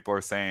lot of people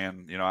are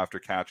saying, after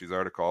Catchy's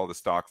article, the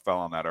stock fell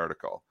on that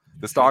article.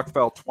 The stock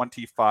fell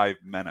 25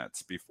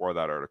 minutes before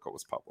that article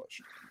was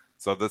published.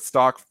 So the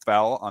stock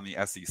fell on the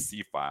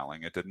SEC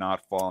filing. It did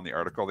not fall on the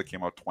article that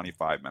came out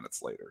 25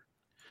 minutes later.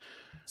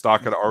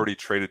 Stock had already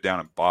traded down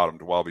and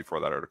bottomed well before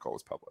that article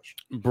was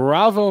published.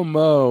 Bravo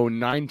Mo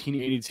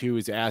 1982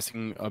 is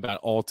asking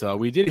about Ulta.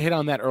 We did hit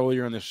on that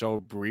earlier in the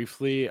show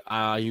briefly.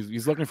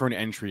 He's looking for an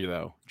entry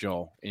though,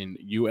 Joel, in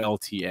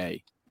ULTA.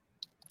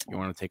 You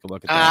want to take a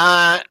look at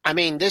that? I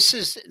mean, this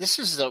is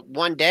the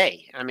one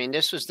day. I mean,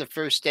 this was the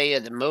first day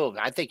of the move.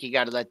 I think you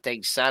got to let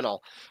things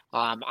settle.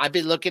 I've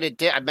been looking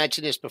at. I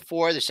mentioned this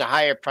before. This is a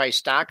higher price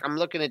stock. I'm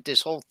looking at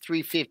this whole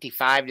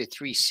 355 to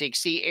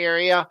 360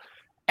 area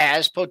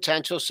as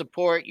potential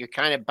support. You're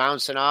kind of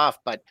bouncing off,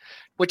 but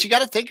what you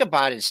got to think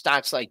about in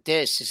stocks like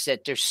this is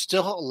that there's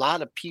still a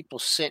lot of people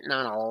sitting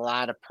on a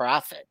lot of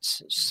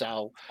profits.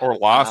 So or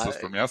losses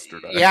from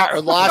yesterday. Yeah,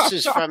 or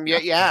losses from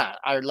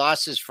our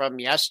losses from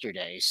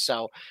yesterday.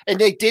 So, and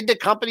did the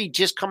company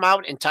just come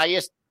out and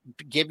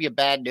give you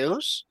bad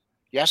news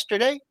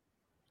yesterday?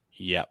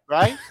 Yep.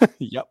 Right?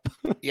 Yep.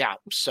 Yeah.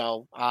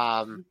 So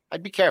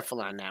I'd be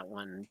careful on that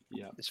one.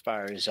 Yeah. As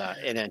far as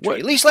an entry,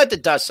 at least let the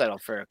dust settle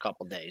for a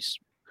couple days.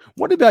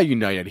 What about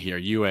United here,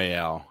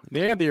 UAL?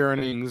 They had the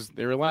earnings.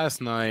 They were last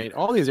night.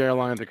 All these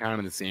airlines are kind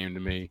of the same to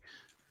me.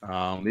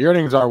 The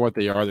earnings are what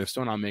they are. They're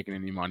still not making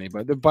any money,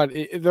 but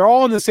they're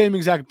all in the same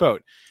exact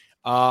boat.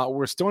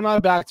 We're still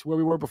not back to where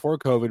we were before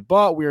COVID,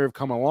 but we've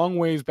come a long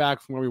ways back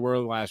from where we were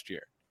last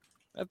year.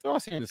 They're all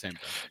saying the same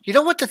thing. You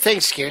know what the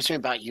thing scares me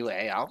about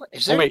UAL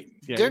is they're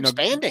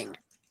expanding.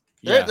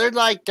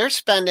 They're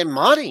spending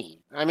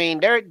money. I mean,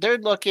 they're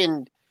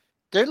looking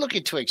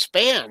to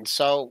expand.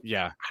 So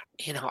yeah,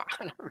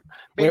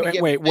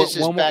 wait. This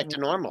is back to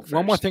normal. First.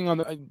 One more thing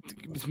on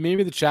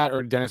maybe the chat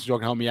or Dennis Joe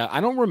can help me out.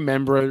 I don't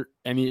remember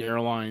any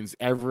airlines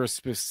ever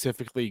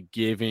specifically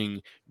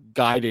giving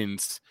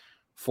guidance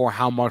for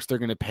how much they're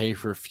going to pay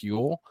for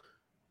fuel.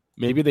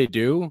 Maybe they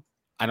do.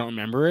 I don't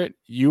remember it.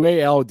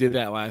 UAL did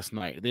that last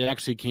night. They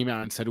actually came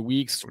out and said we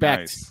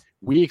expect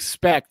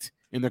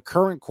in the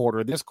current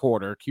quarter, this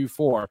quarter,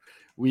 Q4,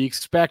 we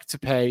expect to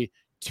pay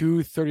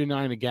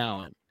 $2.39 a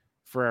gallon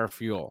for our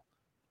fuel.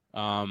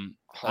 I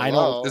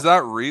don't. Is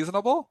that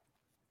reasonable?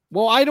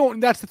 Well, I don't.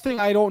 That's the thing.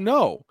 I don't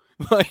know.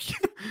 Like,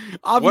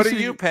 what are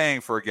you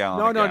paying for a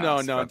gallon?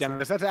 No,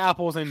 Dennis. That's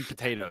apples and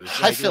potatoes.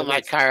 I fill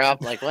my car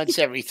up like once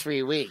every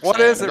 3 weeks.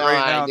 What is it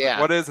right now?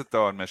 What is it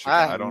though in Michigan?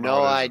 I don't know.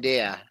 No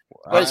idea.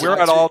 We're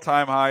at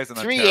all-time highs in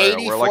Ontario.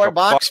 We're like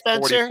 $4,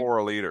 Spencer. $1.44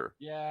 a liter.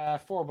 Yeah,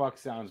 $4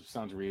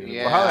 sounds reasonable.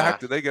 Yeah. Well, how the heck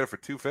did they get it for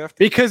 $2.50?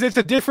 Because it's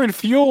a different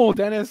fuel,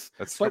 Dennis.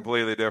 It's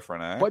completely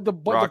different, eh? But the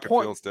rocket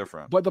point, fuel's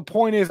different. But the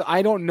point is,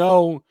 I don't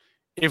know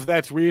if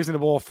that's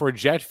reasonable for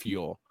jet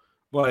fuel.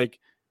 Like,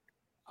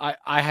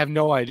 I have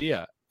no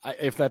idea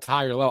if that's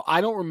high or low. I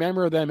don't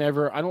remember them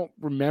ever. I don't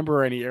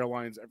remember any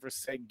airlines ever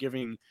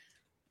giving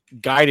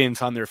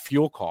guidance on their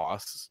fuel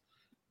costs.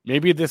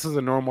 Maybe this is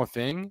a normal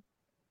thing.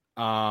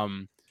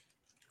 I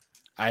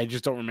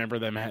just don't remember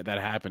that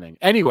happening.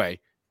 Anyway,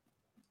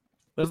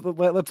 let's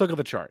look at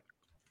the chart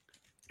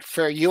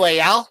for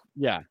UAL.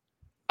 Yeah.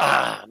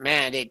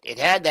 Man, it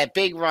had that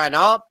big run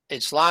up.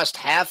 It's lost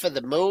half of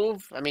the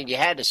move. I mean, you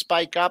had to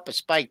spike up, a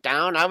spike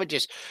down. I would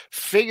just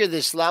figure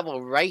this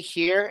level right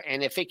here,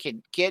 and if it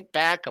could get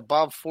back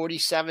above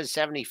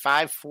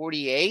 47.75,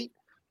 48,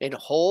 and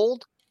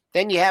hold,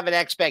 then you have an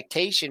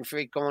expectation for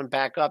it going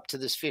back up to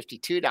this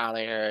 $52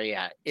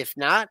 area. If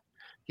not,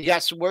 you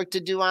got some work to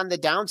do on the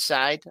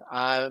downside.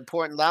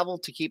 Important level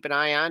to keep an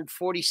eye on.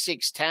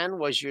 46.10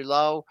 was your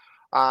low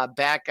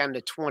back on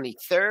the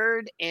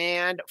 23rd,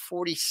 and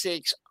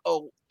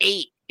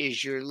 46.08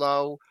 is your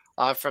low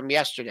from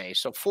yesterday.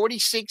 So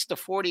 46 to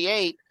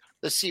 48.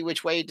 Let's see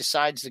which way it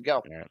decides to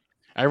go. Yeah.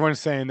 Everyone's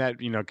saying that,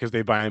 because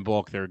they buy in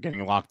bulk, they're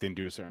getting locked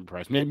into a certain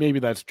price. Maybe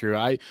that's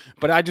true.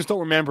 But I just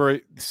don't remember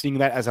seeing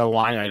that as a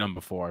line item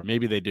before.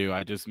 Maybe they do.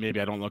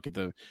 Maybe I don't look at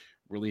the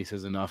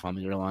releases enough on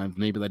the airlines.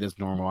 Maybe that is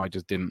normal. I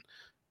just didn't.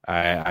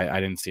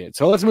 I didn't see it.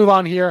 So let's move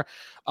on here.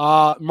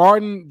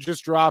 Martin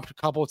just dropped a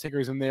couple of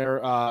tickers in there.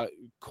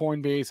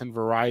 Coinbase and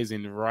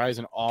Verizon.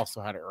 Verizon also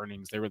had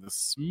earnings. They were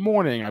this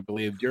morning, I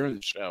believe, during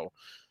the show.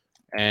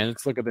 And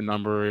let's look at the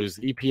numbers.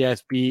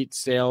 EPS beat,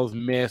 sales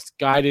missed,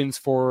 guidance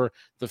for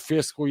the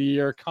fiscal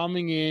year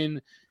coming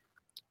in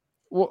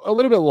a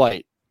little bit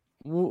light.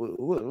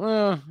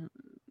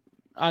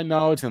 I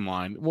know it's in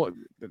line. Well,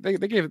 they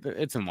gave it.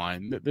 It's in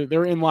line.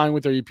 They're in line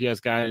with their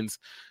EPS guidance.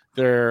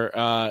 They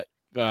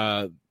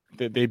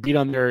beat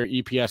on their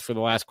EPS for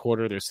the last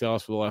quarter. Their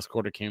sales for the last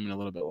quarter came in a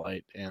little bit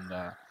light. And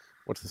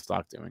what's the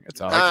stock doing?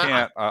 It's all.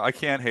 I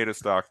can't hate a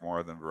stock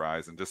more than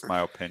Verizon. Just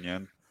my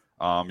opinion.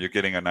 You're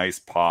getting a nice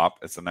pop.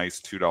 It's a nice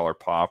 $2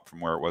 pop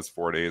from where it was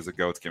 4 days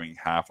ago. It's giving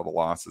half of the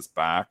losses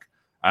back.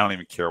 I don't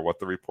even care what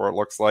the report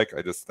looks like.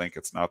 I just think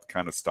it's not the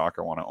kind of stock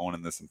I want to own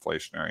in this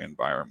inflationary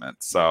environment.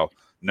 So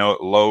no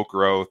low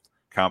growth,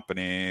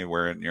 company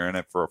where you're in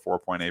it for a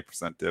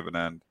 4.8%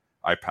 dividend,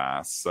 I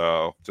pass.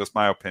 So just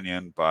my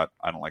opinion, but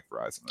I don't like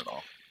Verizon at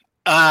all.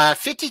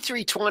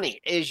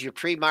 53.20 is your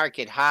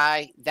pre-market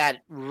high.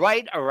 That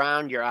right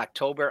around your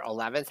October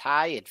 11th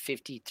high at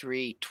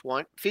 53.20.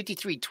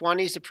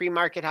 53.20 is the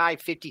pre-market high.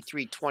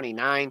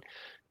 53.29.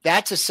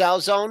 That's a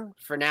sell zone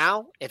for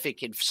now. If it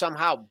could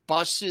somehow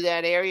bust through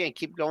that area and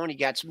keep going, you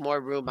got some more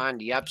room on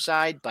the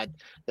upside. But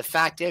the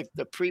fact that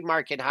the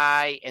pre-market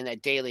high and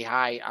that daily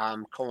high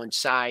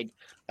coincide,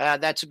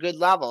 that's a good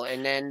level.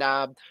 And then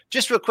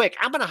just real quick,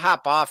 I'm going to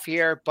hop off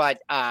here,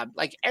 but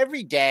like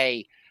every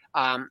day,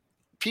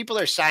 people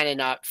are signing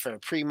up for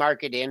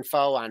pre-market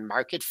info on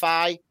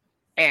MarketFi,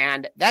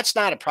 and that's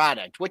not a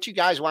product. What you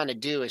guys want to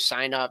do is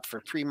sign up for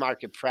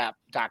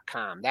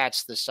premarketprep.com.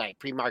 That's the site,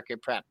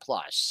 Premarket Prep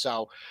Plus.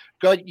 So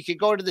you can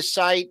go to the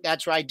site.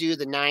 That's where I do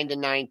the 9 to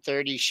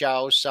 9:30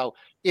 show. So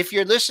if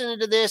you're listening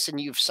to this and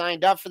you've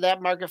signed up for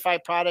that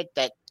MarketFi product,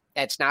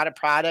 that's not a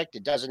product.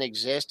 It doesn't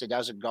exist. It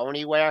doesn't go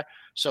anywhere.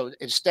 So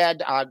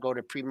instead, go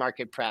to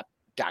premarketprep.com.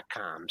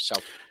 So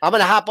I'm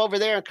going to hop over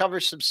there and cover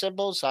some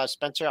symbols.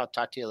 Spencer, I'll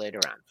talk to you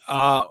later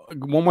on.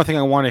 One more thing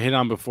I want to hit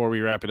on before we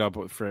wrap it up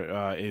is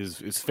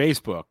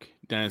Facebook.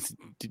 Dennis,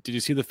 did you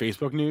see the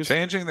Facebook news?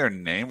 Changing their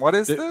name? What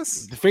is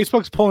this? The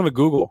Facebook's pulling the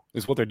Google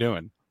is what they're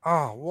doing.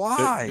 Oh,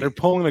 why? They're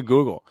pulling the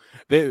Google.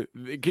 You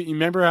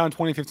remember how in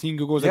 2015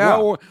 Google was like,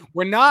 well,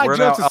 we're not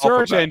just a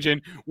search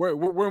engine.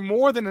 We're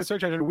more than a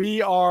search engine.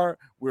 We're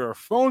a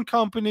phone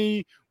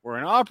company. We're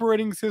an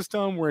operating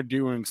system. We're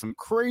doing some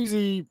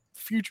crazy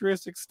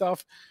futuristic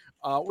stuff.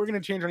 We're going to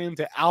change our name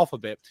to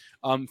Alphabet.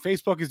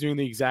 Facebook is doing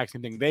the exact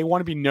same thing. They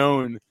want to be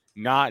known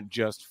not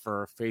just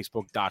for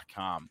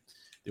Facebook.com.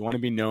 They want to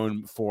be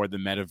known for the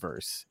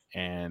metaverse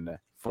and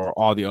for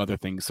all the other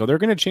things. So they're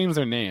going to change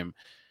their name.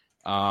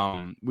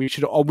 We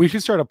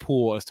should start a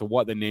pool as to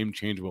what the name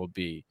change will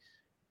be,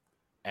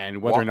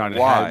 and whether or not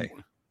why.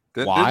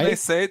 Didn't they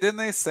say Didn't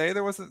they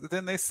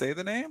say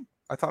the name?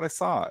 I thought I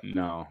saw it.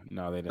 No,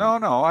 they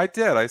didn't. No, I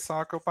did. I saw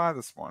it go by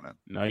this morning.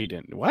 No, you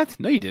didn't. What?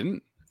 No, you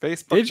didn't.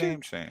 Facebook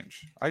name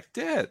change. I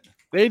did.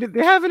 They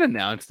haven't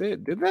announced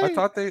it, did they? I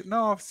thought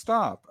no,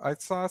 stop. I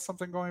saw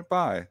something going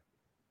by.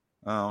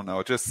 Oh,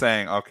 no, just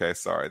saying. Okay,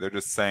 sorry. They're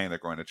just saying they're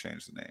going to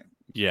change the name.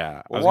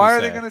 Yeah. Well, why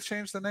are they going to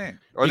change the name?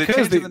 Are they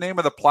changing the name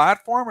of the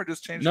platform or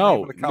just changing the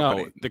name of the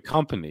company? No, the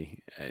company.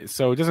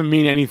 So it doesn't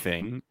mean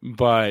anything,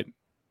 but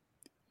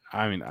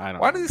I mean, I don't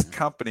know. Why do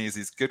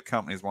these good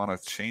companies want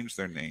to change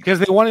their name? Because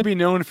they want to be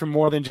known for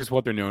more than just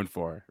what they're known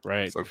for,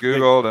 right? So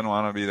Google didn't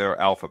want to be their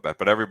Alphabet,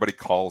 but everybody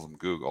calls them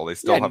Google. They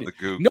still have the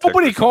Google.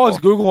 Nobody calls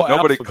Google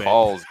Nobody Alphabet.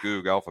 calls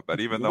Google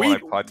Alphabet, even though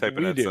when I type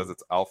it in, it says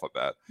it's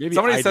Alphabet. Maybe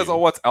somebody says, "Oh,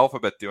 what's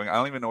Alphabet doing?" I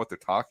don't even know what they're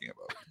talking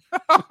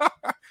about.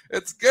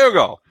 It's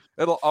Google.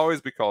 It'll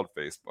always be called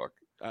Facebook.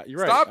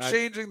 You're right. Stop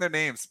changing their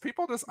names.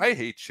 People I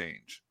hate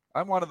change.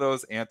 I'm one of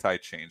those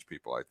anti-change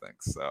people, I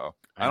think. So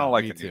I don't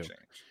like a new change.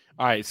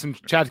 All right, some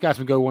chat's got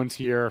some good ones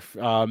here.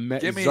 I'll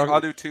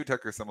do 2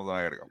 ticker symbols and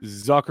I gotta go.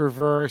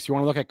 Zuckerverse. You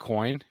want to look at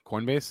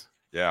Coinbase?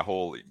 Yeah,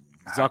 holy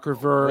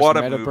Zuckerverse, what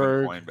a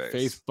Metaverse, move in Coinbase.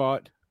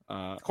 Facebook.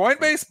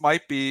 Coinbase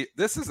might be.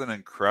 This is an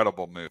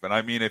incredible move, and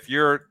I mean, if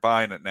you're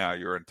buying it now,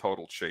 you're in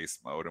total chase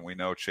mode, and we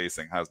know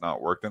chasing has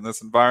not worked in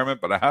this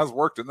environment, but it has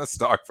worked in this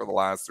stock for the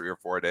last 3 or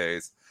 4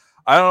 days.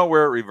 I don't know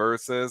where it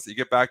reverses. You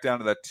get back down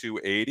to that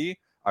 280.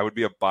 I would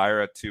be a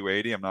buyer at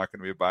 280. I'm not going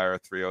to be a buyer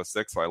at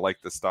 306. So I like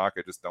the stock.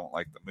 I just don't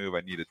like the move.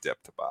 I need a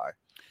dip to buy.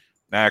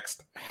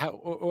 Next.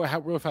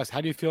 Real fast.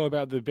 How do you feel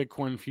about the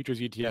Bitcoin futures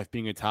ETF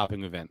being a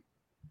topping event?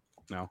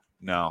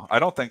 No, I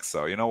don't think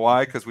so. You know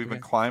why? Because we've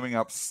been climbing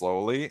up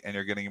slowly and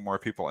you're getting more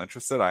people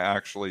interested. I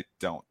actually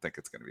don't think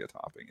it's going to be a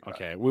topping event.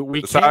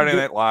 Okay. The Saturday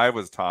Night Live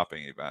was a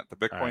topping event. The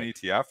Bitcoin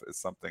ETF is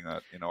something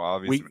that,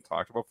 obviously been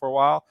talked about for a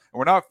while. And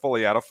we're not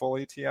fully at a full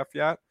ETF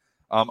yet.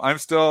 I'm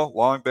still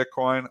long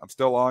Bitcoin. I'm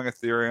still long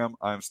Ethereum.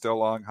 I'm still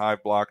long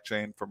Hive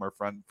blockchain from our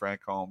friend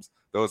Frank Holmes.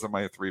 Those are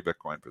my 3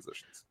 Bitcoin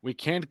positions. We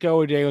can't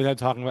go a day without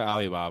talking about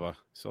Alibaba.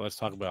 So let's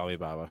talk about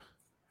Alibaba.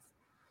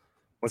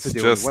 What's it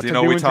doing? Just,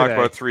 we talked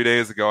about 3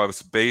 days ago. I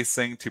was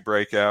basing to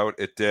break out.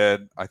 It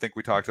did. I think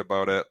we talked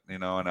about it,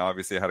 and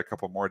obviously I had a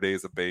couple more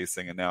days of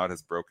basing, and now it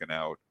has broken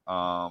out.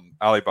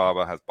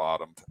 Alibaba has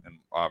bottomed, and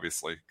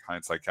obviously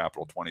hindsight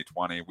capital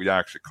 2020. We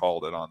actually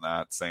called it on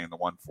that, saying the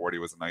 140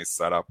 was a nice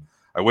setup.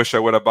 I wish I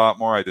would have bought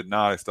more. I did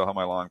not. I still have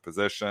my long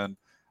position.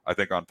 I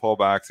think on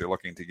pullbacks, you're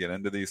looking to get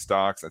into these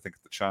stocks. I think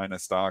the China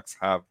stocks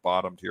have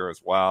bottomed here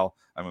as well.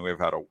 I mean, we've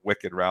had a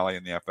wicked rally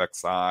in the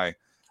FXI.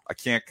 I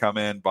can't come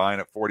in buying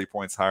at 40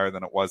 points higher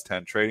than it was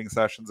 10 trading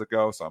sessions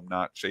ago, so I'm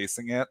not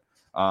chasing it.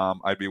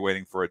 I'd be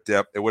waiting for a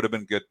dip. It would have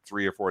been good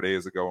 3 or 4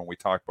 days ago when we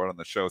talked about it on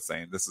the show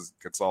saying this is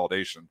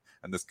consolidation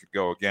and this could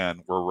go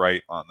again. We're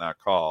right on that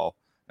call.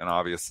 And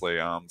obviously,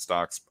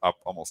 stock's up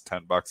almost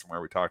 $10 from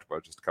where we talked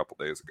about just a couple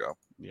days ago.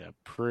 Yeah,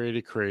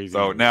 pretty crazy.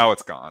 So now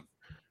it's gone.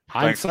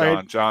 Hindsight, thanks,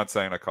 John. John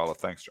saying I call it.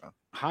 Thanks, John.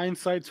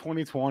 Hindsight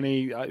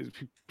 2020. A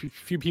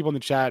few people in the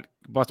chat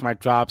bust my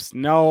drops.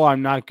 No,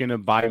 I'm not going to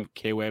buy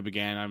K-Web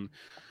again.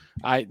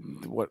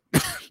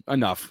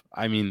 Enough.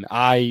 I mean,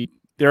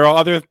 there are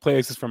other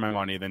places for my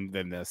money than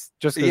this.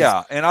 Just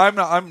yeah, and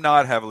I'm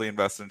not heavily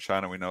invested in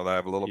China. We know that I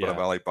have a little bit of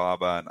Yeah.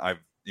 Alibaba, and I've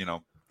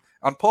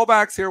on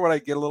pullbacks here, would I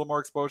get a little more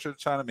exposure to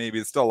China? Maybe.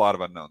 It's still a lot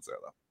of unknowns there,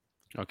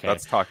 though. Okay.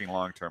 That's talking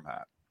long-term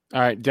hat. All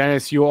right,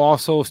 Dennis, you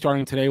also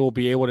starting today will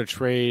be able to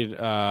trade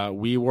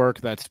WeWork.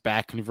 That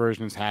SPAC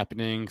conversion is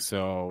happening.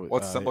 So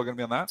What's the symbol going to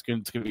be on that? It's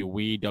going to be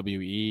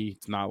WE.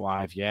 It's not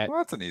live yet. Well,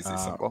 that's an easy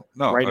symbol.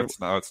 No, right, it's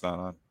not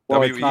on.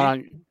 Well, WE? it's not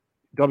on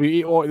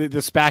WE. Or the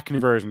SPAC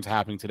conversion is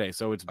happening today.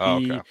 So it's B.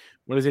 Okay.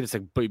 What is it? It's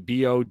like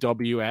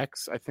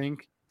BOWX, I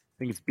think. I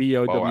think it's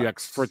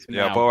BOWX for today.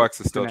 Yeah,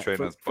 BOWX is still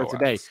trading as for BOWX.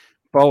 today.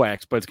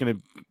 BOWX, but it's going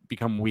to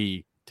become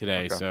WE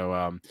today. Okay. So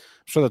I'm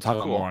sure they'll talk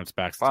about Cool. more on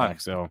SPACs. Fun.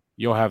 So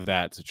you'll have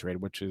that to trade,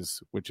 which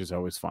is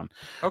always fun.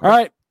 Okay. All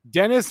right,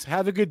 Dennis,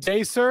 have a good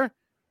day, sir.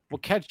 We'll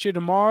catch you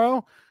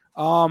tomorrow.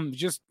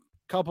 Just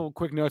a couple of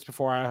quick notes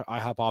before I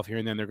hop off here,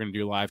 and then they're going to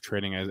do live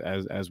trading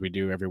as we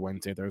do every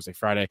Wednesday, Thursday,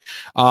 Friday.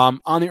 On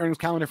the earnings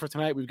calendar for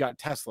tonight, we've got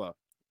Tesla.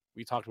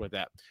 We talked about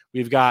that.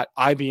 We've got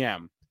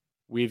IBM.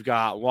 We've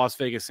got Las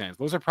Vegas Sands.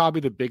 Those are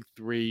probably the big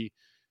three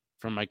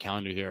from my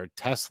calendar here.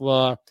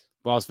 Tesla,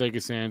 Las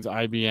Vegas Sands,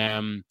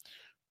 IBM.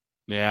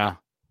 Yeah,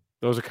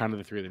 those are kind of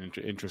the three that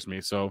interest me.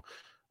 So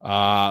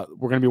we're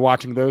going to be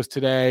watching those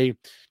today.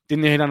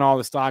 Didn't hit on all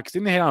the stocks.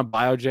 Didn't hit on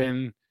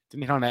Biogen.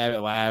 Didn't hit on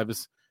Abbott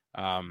Labs.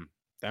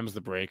 Them's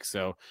the break.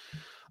 So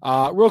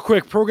real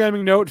quick,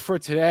 programming note for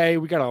today.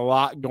 We got a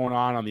lot going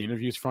on the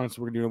interviews front.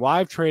 So we're going to do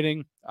live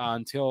trading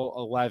until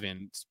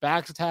 11.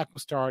 SPACs Attack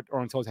will start,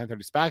 or until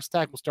 10:30. SPACs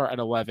Attack will start at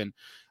 11.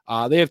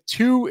 They have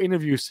 2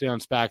 interviews today on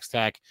SPACs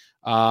Attack.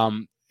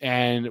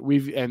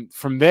 And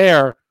from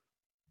there,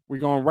 we're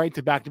going right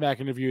to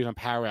back-to-back interviews on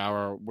Power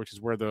Hour, which is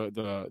where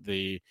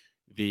the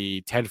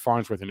Ted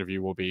Farnsworth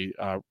interview will be.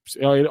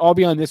 It'll all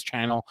be on this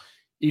channel.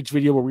 Each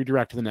video will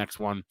redirect to the next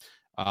one.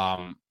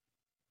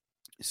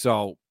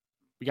 So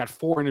we got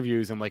 4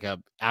 interviews in like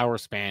an hour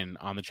span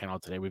on the channel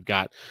today. We've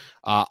got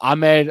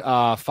Ahmed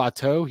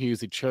Fatou. He's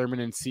the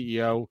chairman and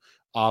CEO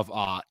of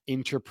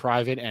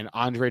Interprivate, and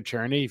Andre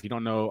Cherny. If you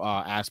don't know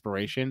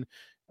Aspiration,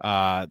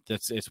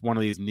 it's one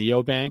of these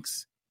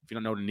neobanks. If you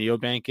don't know what a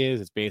neobank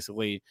is, it's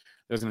basically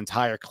there's an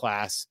entire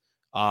class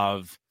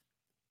of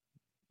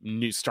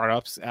new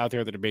startups out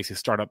there that are basically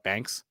startup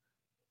banks,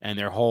 and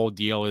their whole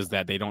deal is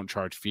that they don't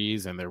charge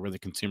fees and they're really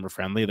consumer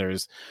friendly.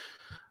 There's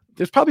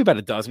probably about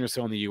a dozen or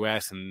so in the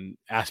U.S., and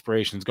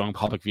Aspiration's going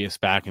public via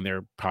SPAC, and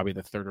they're probably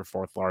the 3rd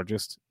or 4th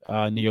largest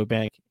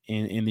neobank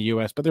in the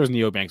U.S. But there's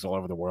neobanks all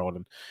over the world,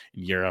 and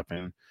in Europe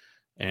and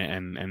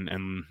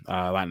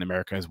Latin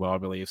America as well, I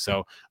believe.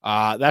 So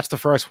that's the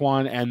first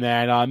one, and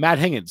then Matt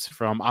Higgins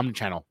from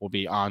Omnichannel will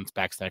be on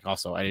SPAC Stack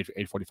also at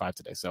 8:45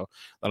 today. So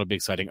that'll be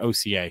exciting.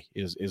 OCA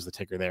is the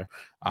ticker there.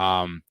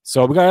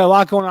 So we got a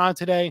lot going on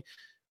today.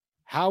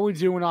 How are we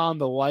doing on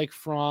the like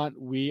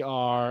front? We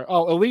are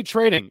Elite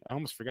Trading. I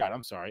almost forgot.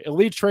 I'm sorry.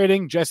 Elite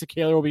Trading. Jesse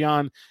Kaler will be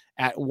on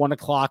at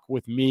 1:00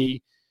 with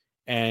me,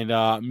 and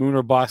Moon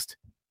or Bust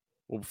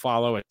will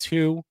follow at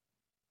 2.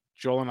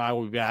 Joel and I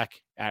will be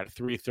back at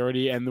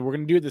 3:30, and we're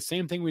going to do the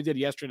same thing we did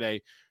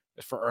yesterday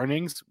for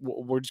earnings.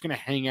 We're just going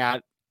to hang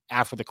out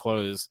after the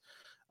close.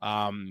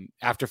 After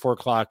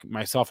 4:00,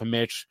 myself and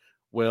Mitch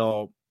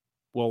will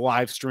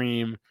live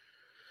stream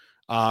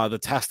the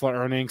Tesla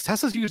earnings.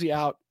 Tesla's usually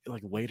out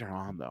like later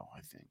on, though,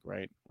 I think,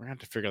 right? We're going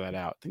to have to figure that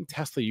out. I think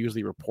Tesla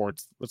usually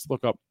reports. Let's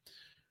look up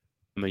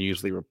when they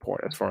usually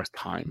report as far as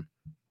time.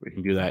 We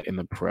can do that in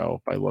the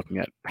Pro by looking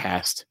at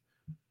past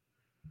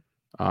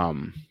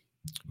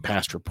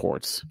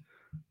reports.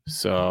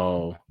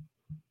 So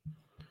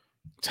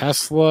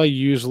Tesla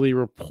usually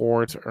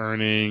reports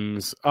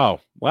earnings.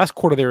 Last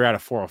quarter they were at a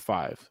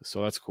 405,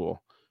 so that's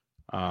cool.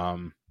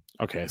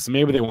 Okay, so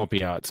maybe they won't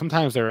be out.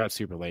 Sometimes they're out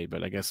super late,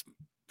 but I guess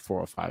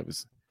 405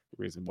 is the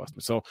reasonable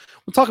estimate. So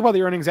we'll talk about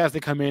the earnings as they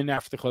come in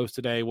after the close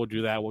today. We'll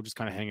do that. We'll just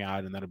kind of hang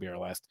out, and that'll be our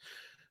last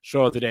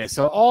show of the day.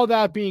 So all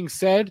that being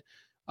said,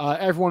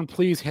 everyone,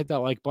 please hit that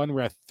like button.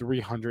 We're at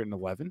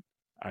 311.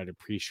 I'd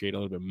appreciate a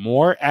little bit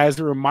more. As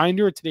a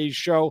reminder, today's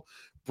show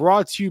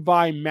brought to you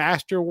by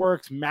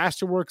Masterworks.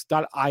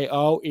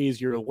 Masterworks.io is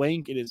your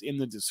link. It is in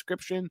the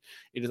description.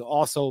 It is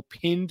also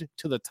pinned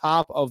to the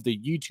top of the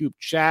YouTube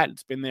chat.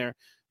 It's been there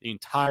the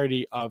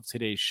entirety of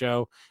today's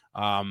show.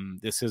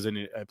 This is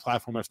a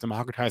platform that's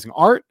democratizing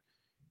art.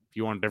 If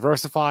you want to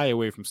diversify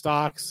away from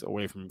stocks,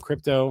 away from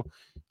crypto,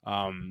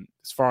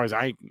 as far as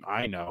I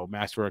know,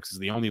 Masterworks is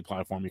the only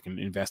platform you can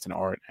invest in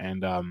art,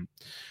 and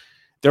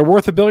they're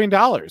worth $1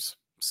 billion.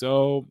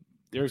 So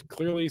there's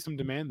clearly some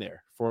demand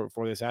there for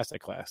this asset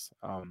class.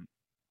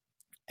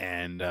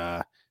 And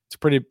it's a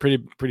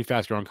pretty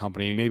fast growing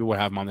company. Maybe we'll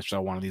have them on the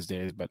show one of these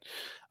days, but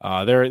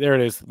there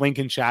it is. Link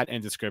in chat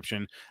and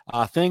description.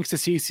 Thanks to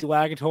CC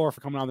Lagator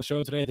for coming on the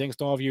show today. Thanks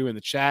to all of you in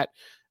the chat.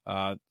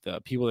 The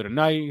people that are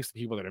nice, the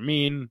people that are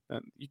mean.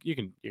 You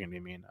can be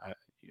mean.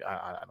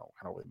 I don't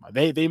really mind.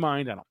 They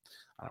mind. I don't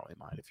really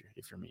mind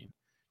if you're mean.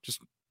 Just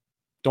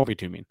don't be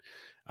too mean.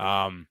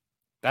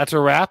 That's a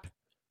wrap.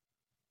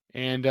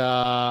 And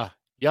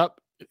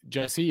yep,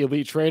 Jesse,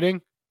 Elite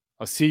Trading.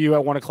 I'll see you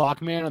at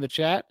 1:00, man, on the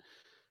chat.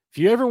 If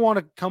you ever want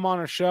to come on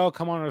our show,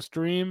 come on our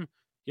stream,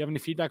 you have any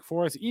feedback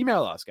for us,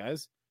 email us,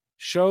 guys.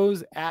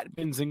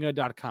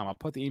 shows@benzinga.com. I'll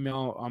put the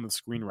email on the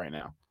screen right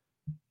now.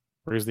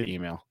 Where's the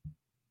email?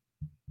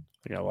 I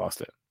think I lost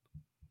it.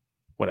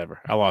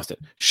 Whatever. I lost it.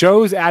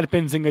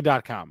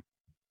 shows@benzinga.com.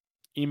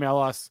 Email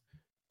us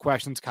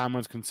questions,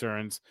 comments,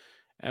 concerns.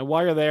 And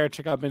while you're there,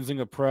 check out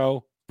Benzinga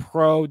Pro.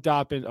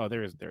 Pro.ben. Oh,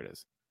 there it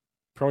is.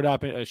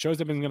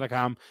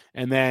 Shows.benzinga.com.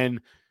 And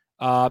then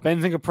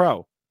Benzinga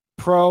Pro.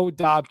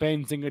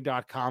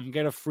 Pro.benzinga.com.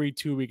 Get a free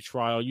 2-week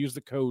trial. Use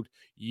the code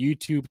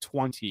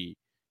YouTube20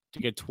 to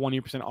get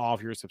 20%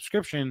 off your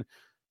subscription.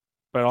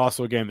 But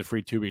also, again, the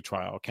free 2-week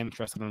trial. Can't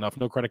stress it enough.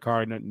 No credit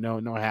card,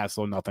 no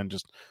hassle, nothing.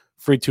 Just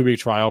free 2-week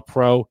trial.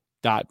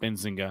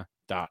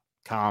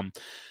 Pro.benzinga.com.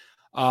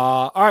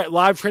 All right,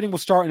 live trading will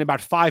start in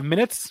about 5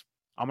 minutes.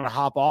 I'm going to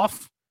hop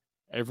off.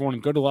 Everyone,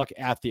 good luck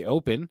at the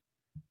Open.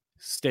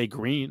 Stay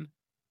green,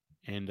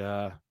 and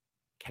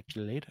catch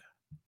you later.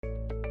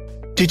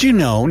 Did you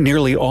know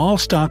nearly all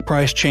stock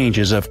price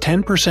changes of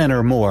 10%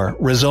 or more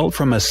result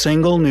from a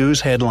single news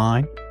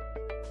headline?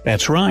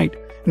 That's right.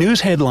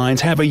 News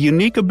headlines have a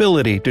unique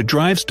ability to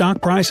drive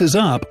stock prices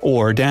up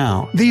or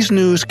down. These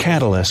news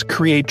catalysts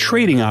create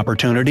trading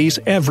opportunities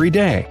every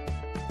day.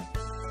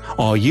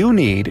 All you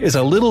need is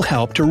a little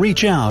help to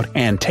reach out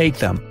and take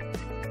them.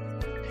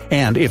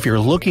 And if you're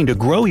looking to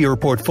grow your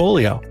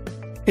portfolio,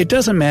 it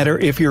doesn't matter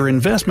if your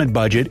investment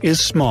budget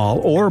is small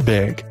or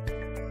big.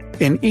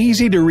 An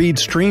easy-to-read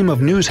stream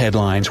of news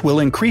headlines will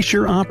increase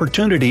your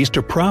opportunities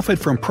to profit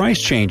from price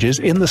changes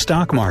in the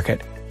stock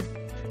market,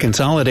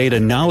 consolidate a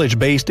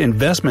knowledge-based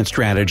investment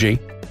strategy,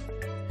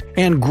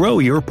 and grow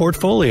your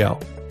portfolio.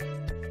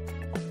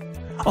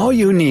 All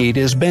you need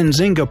is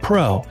Benzinga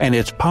Pro and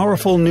its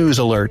powerful news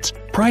alerts,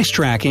 price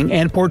tracking,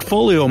 and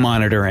portfolio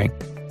monitoring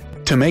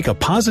to make a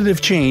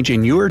positive change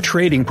in your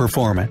trading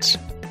performance.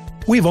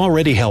 We've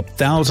already helped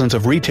thousands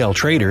of retail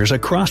traders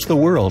across the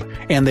world,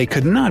 and they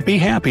could not be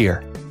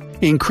happier.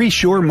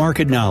 Increase your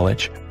market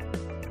knowledge,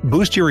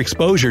 boost your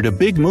exposure to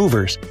big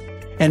movers,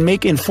 and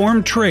make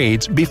informed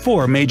trades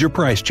before major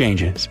price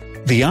changes.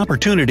 The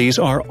opportunities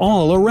are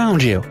all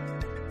around you.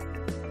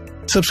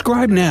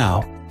 Subscribe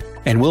now,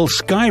 and we'll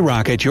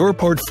skyrocket your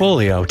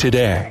portfolio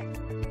today.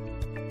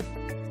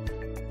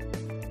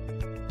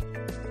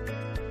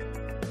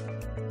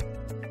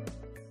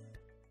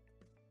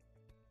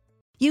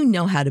 You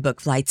know how to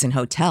book flights and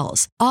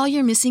hotels. All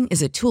you're missing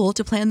is a tool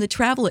to plan the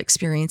travel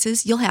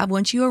experiences you'll have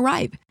once you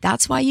arrive.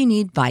 That's why you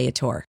need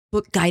Viator.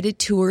 Book guided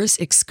tours,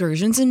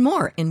 excursions, and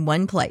more in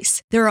one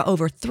place. There are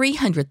over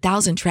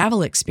 300,000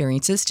 travel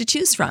experiences to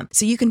choose from,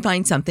 so you can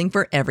find something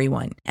for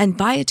everyone. And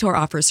Viator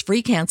offers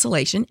free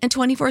cancellation and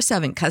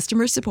 24/7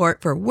 customer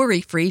support for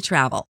worry-free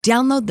travel.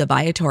 Download the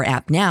Viator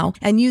app now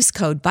and use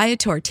code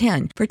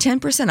Viator10 for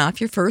 10%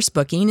 off your first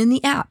booking in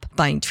the app.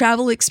 Find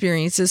travel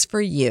experiences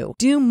for you.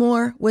 Do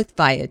more with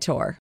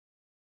Viator.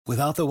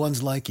 Without the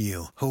ones like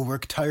you, who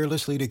work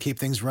tirelessly to keep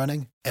things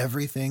running,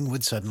 everything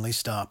would suddenly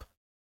stop.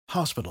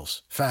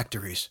 Hospitals,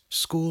 factories,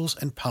 schools,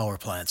 and power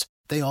plants,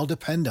 they all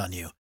depend on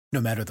you. No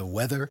matter the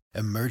weather,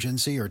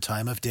 emergency, or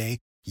time of day,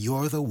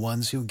 you're the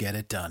ones who get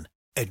it done.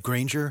 At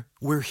Grainger,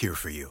 we're here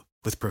for you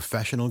with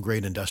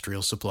professional-grade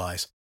industrial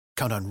supplies.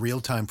 Count on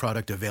real-time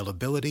product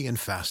availability and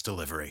fast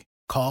delivery.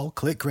 Call,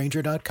 click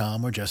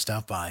Grainger.com, or just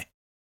stop by.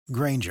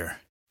 Grainger,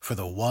 for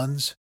the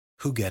ones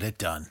who get it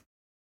done.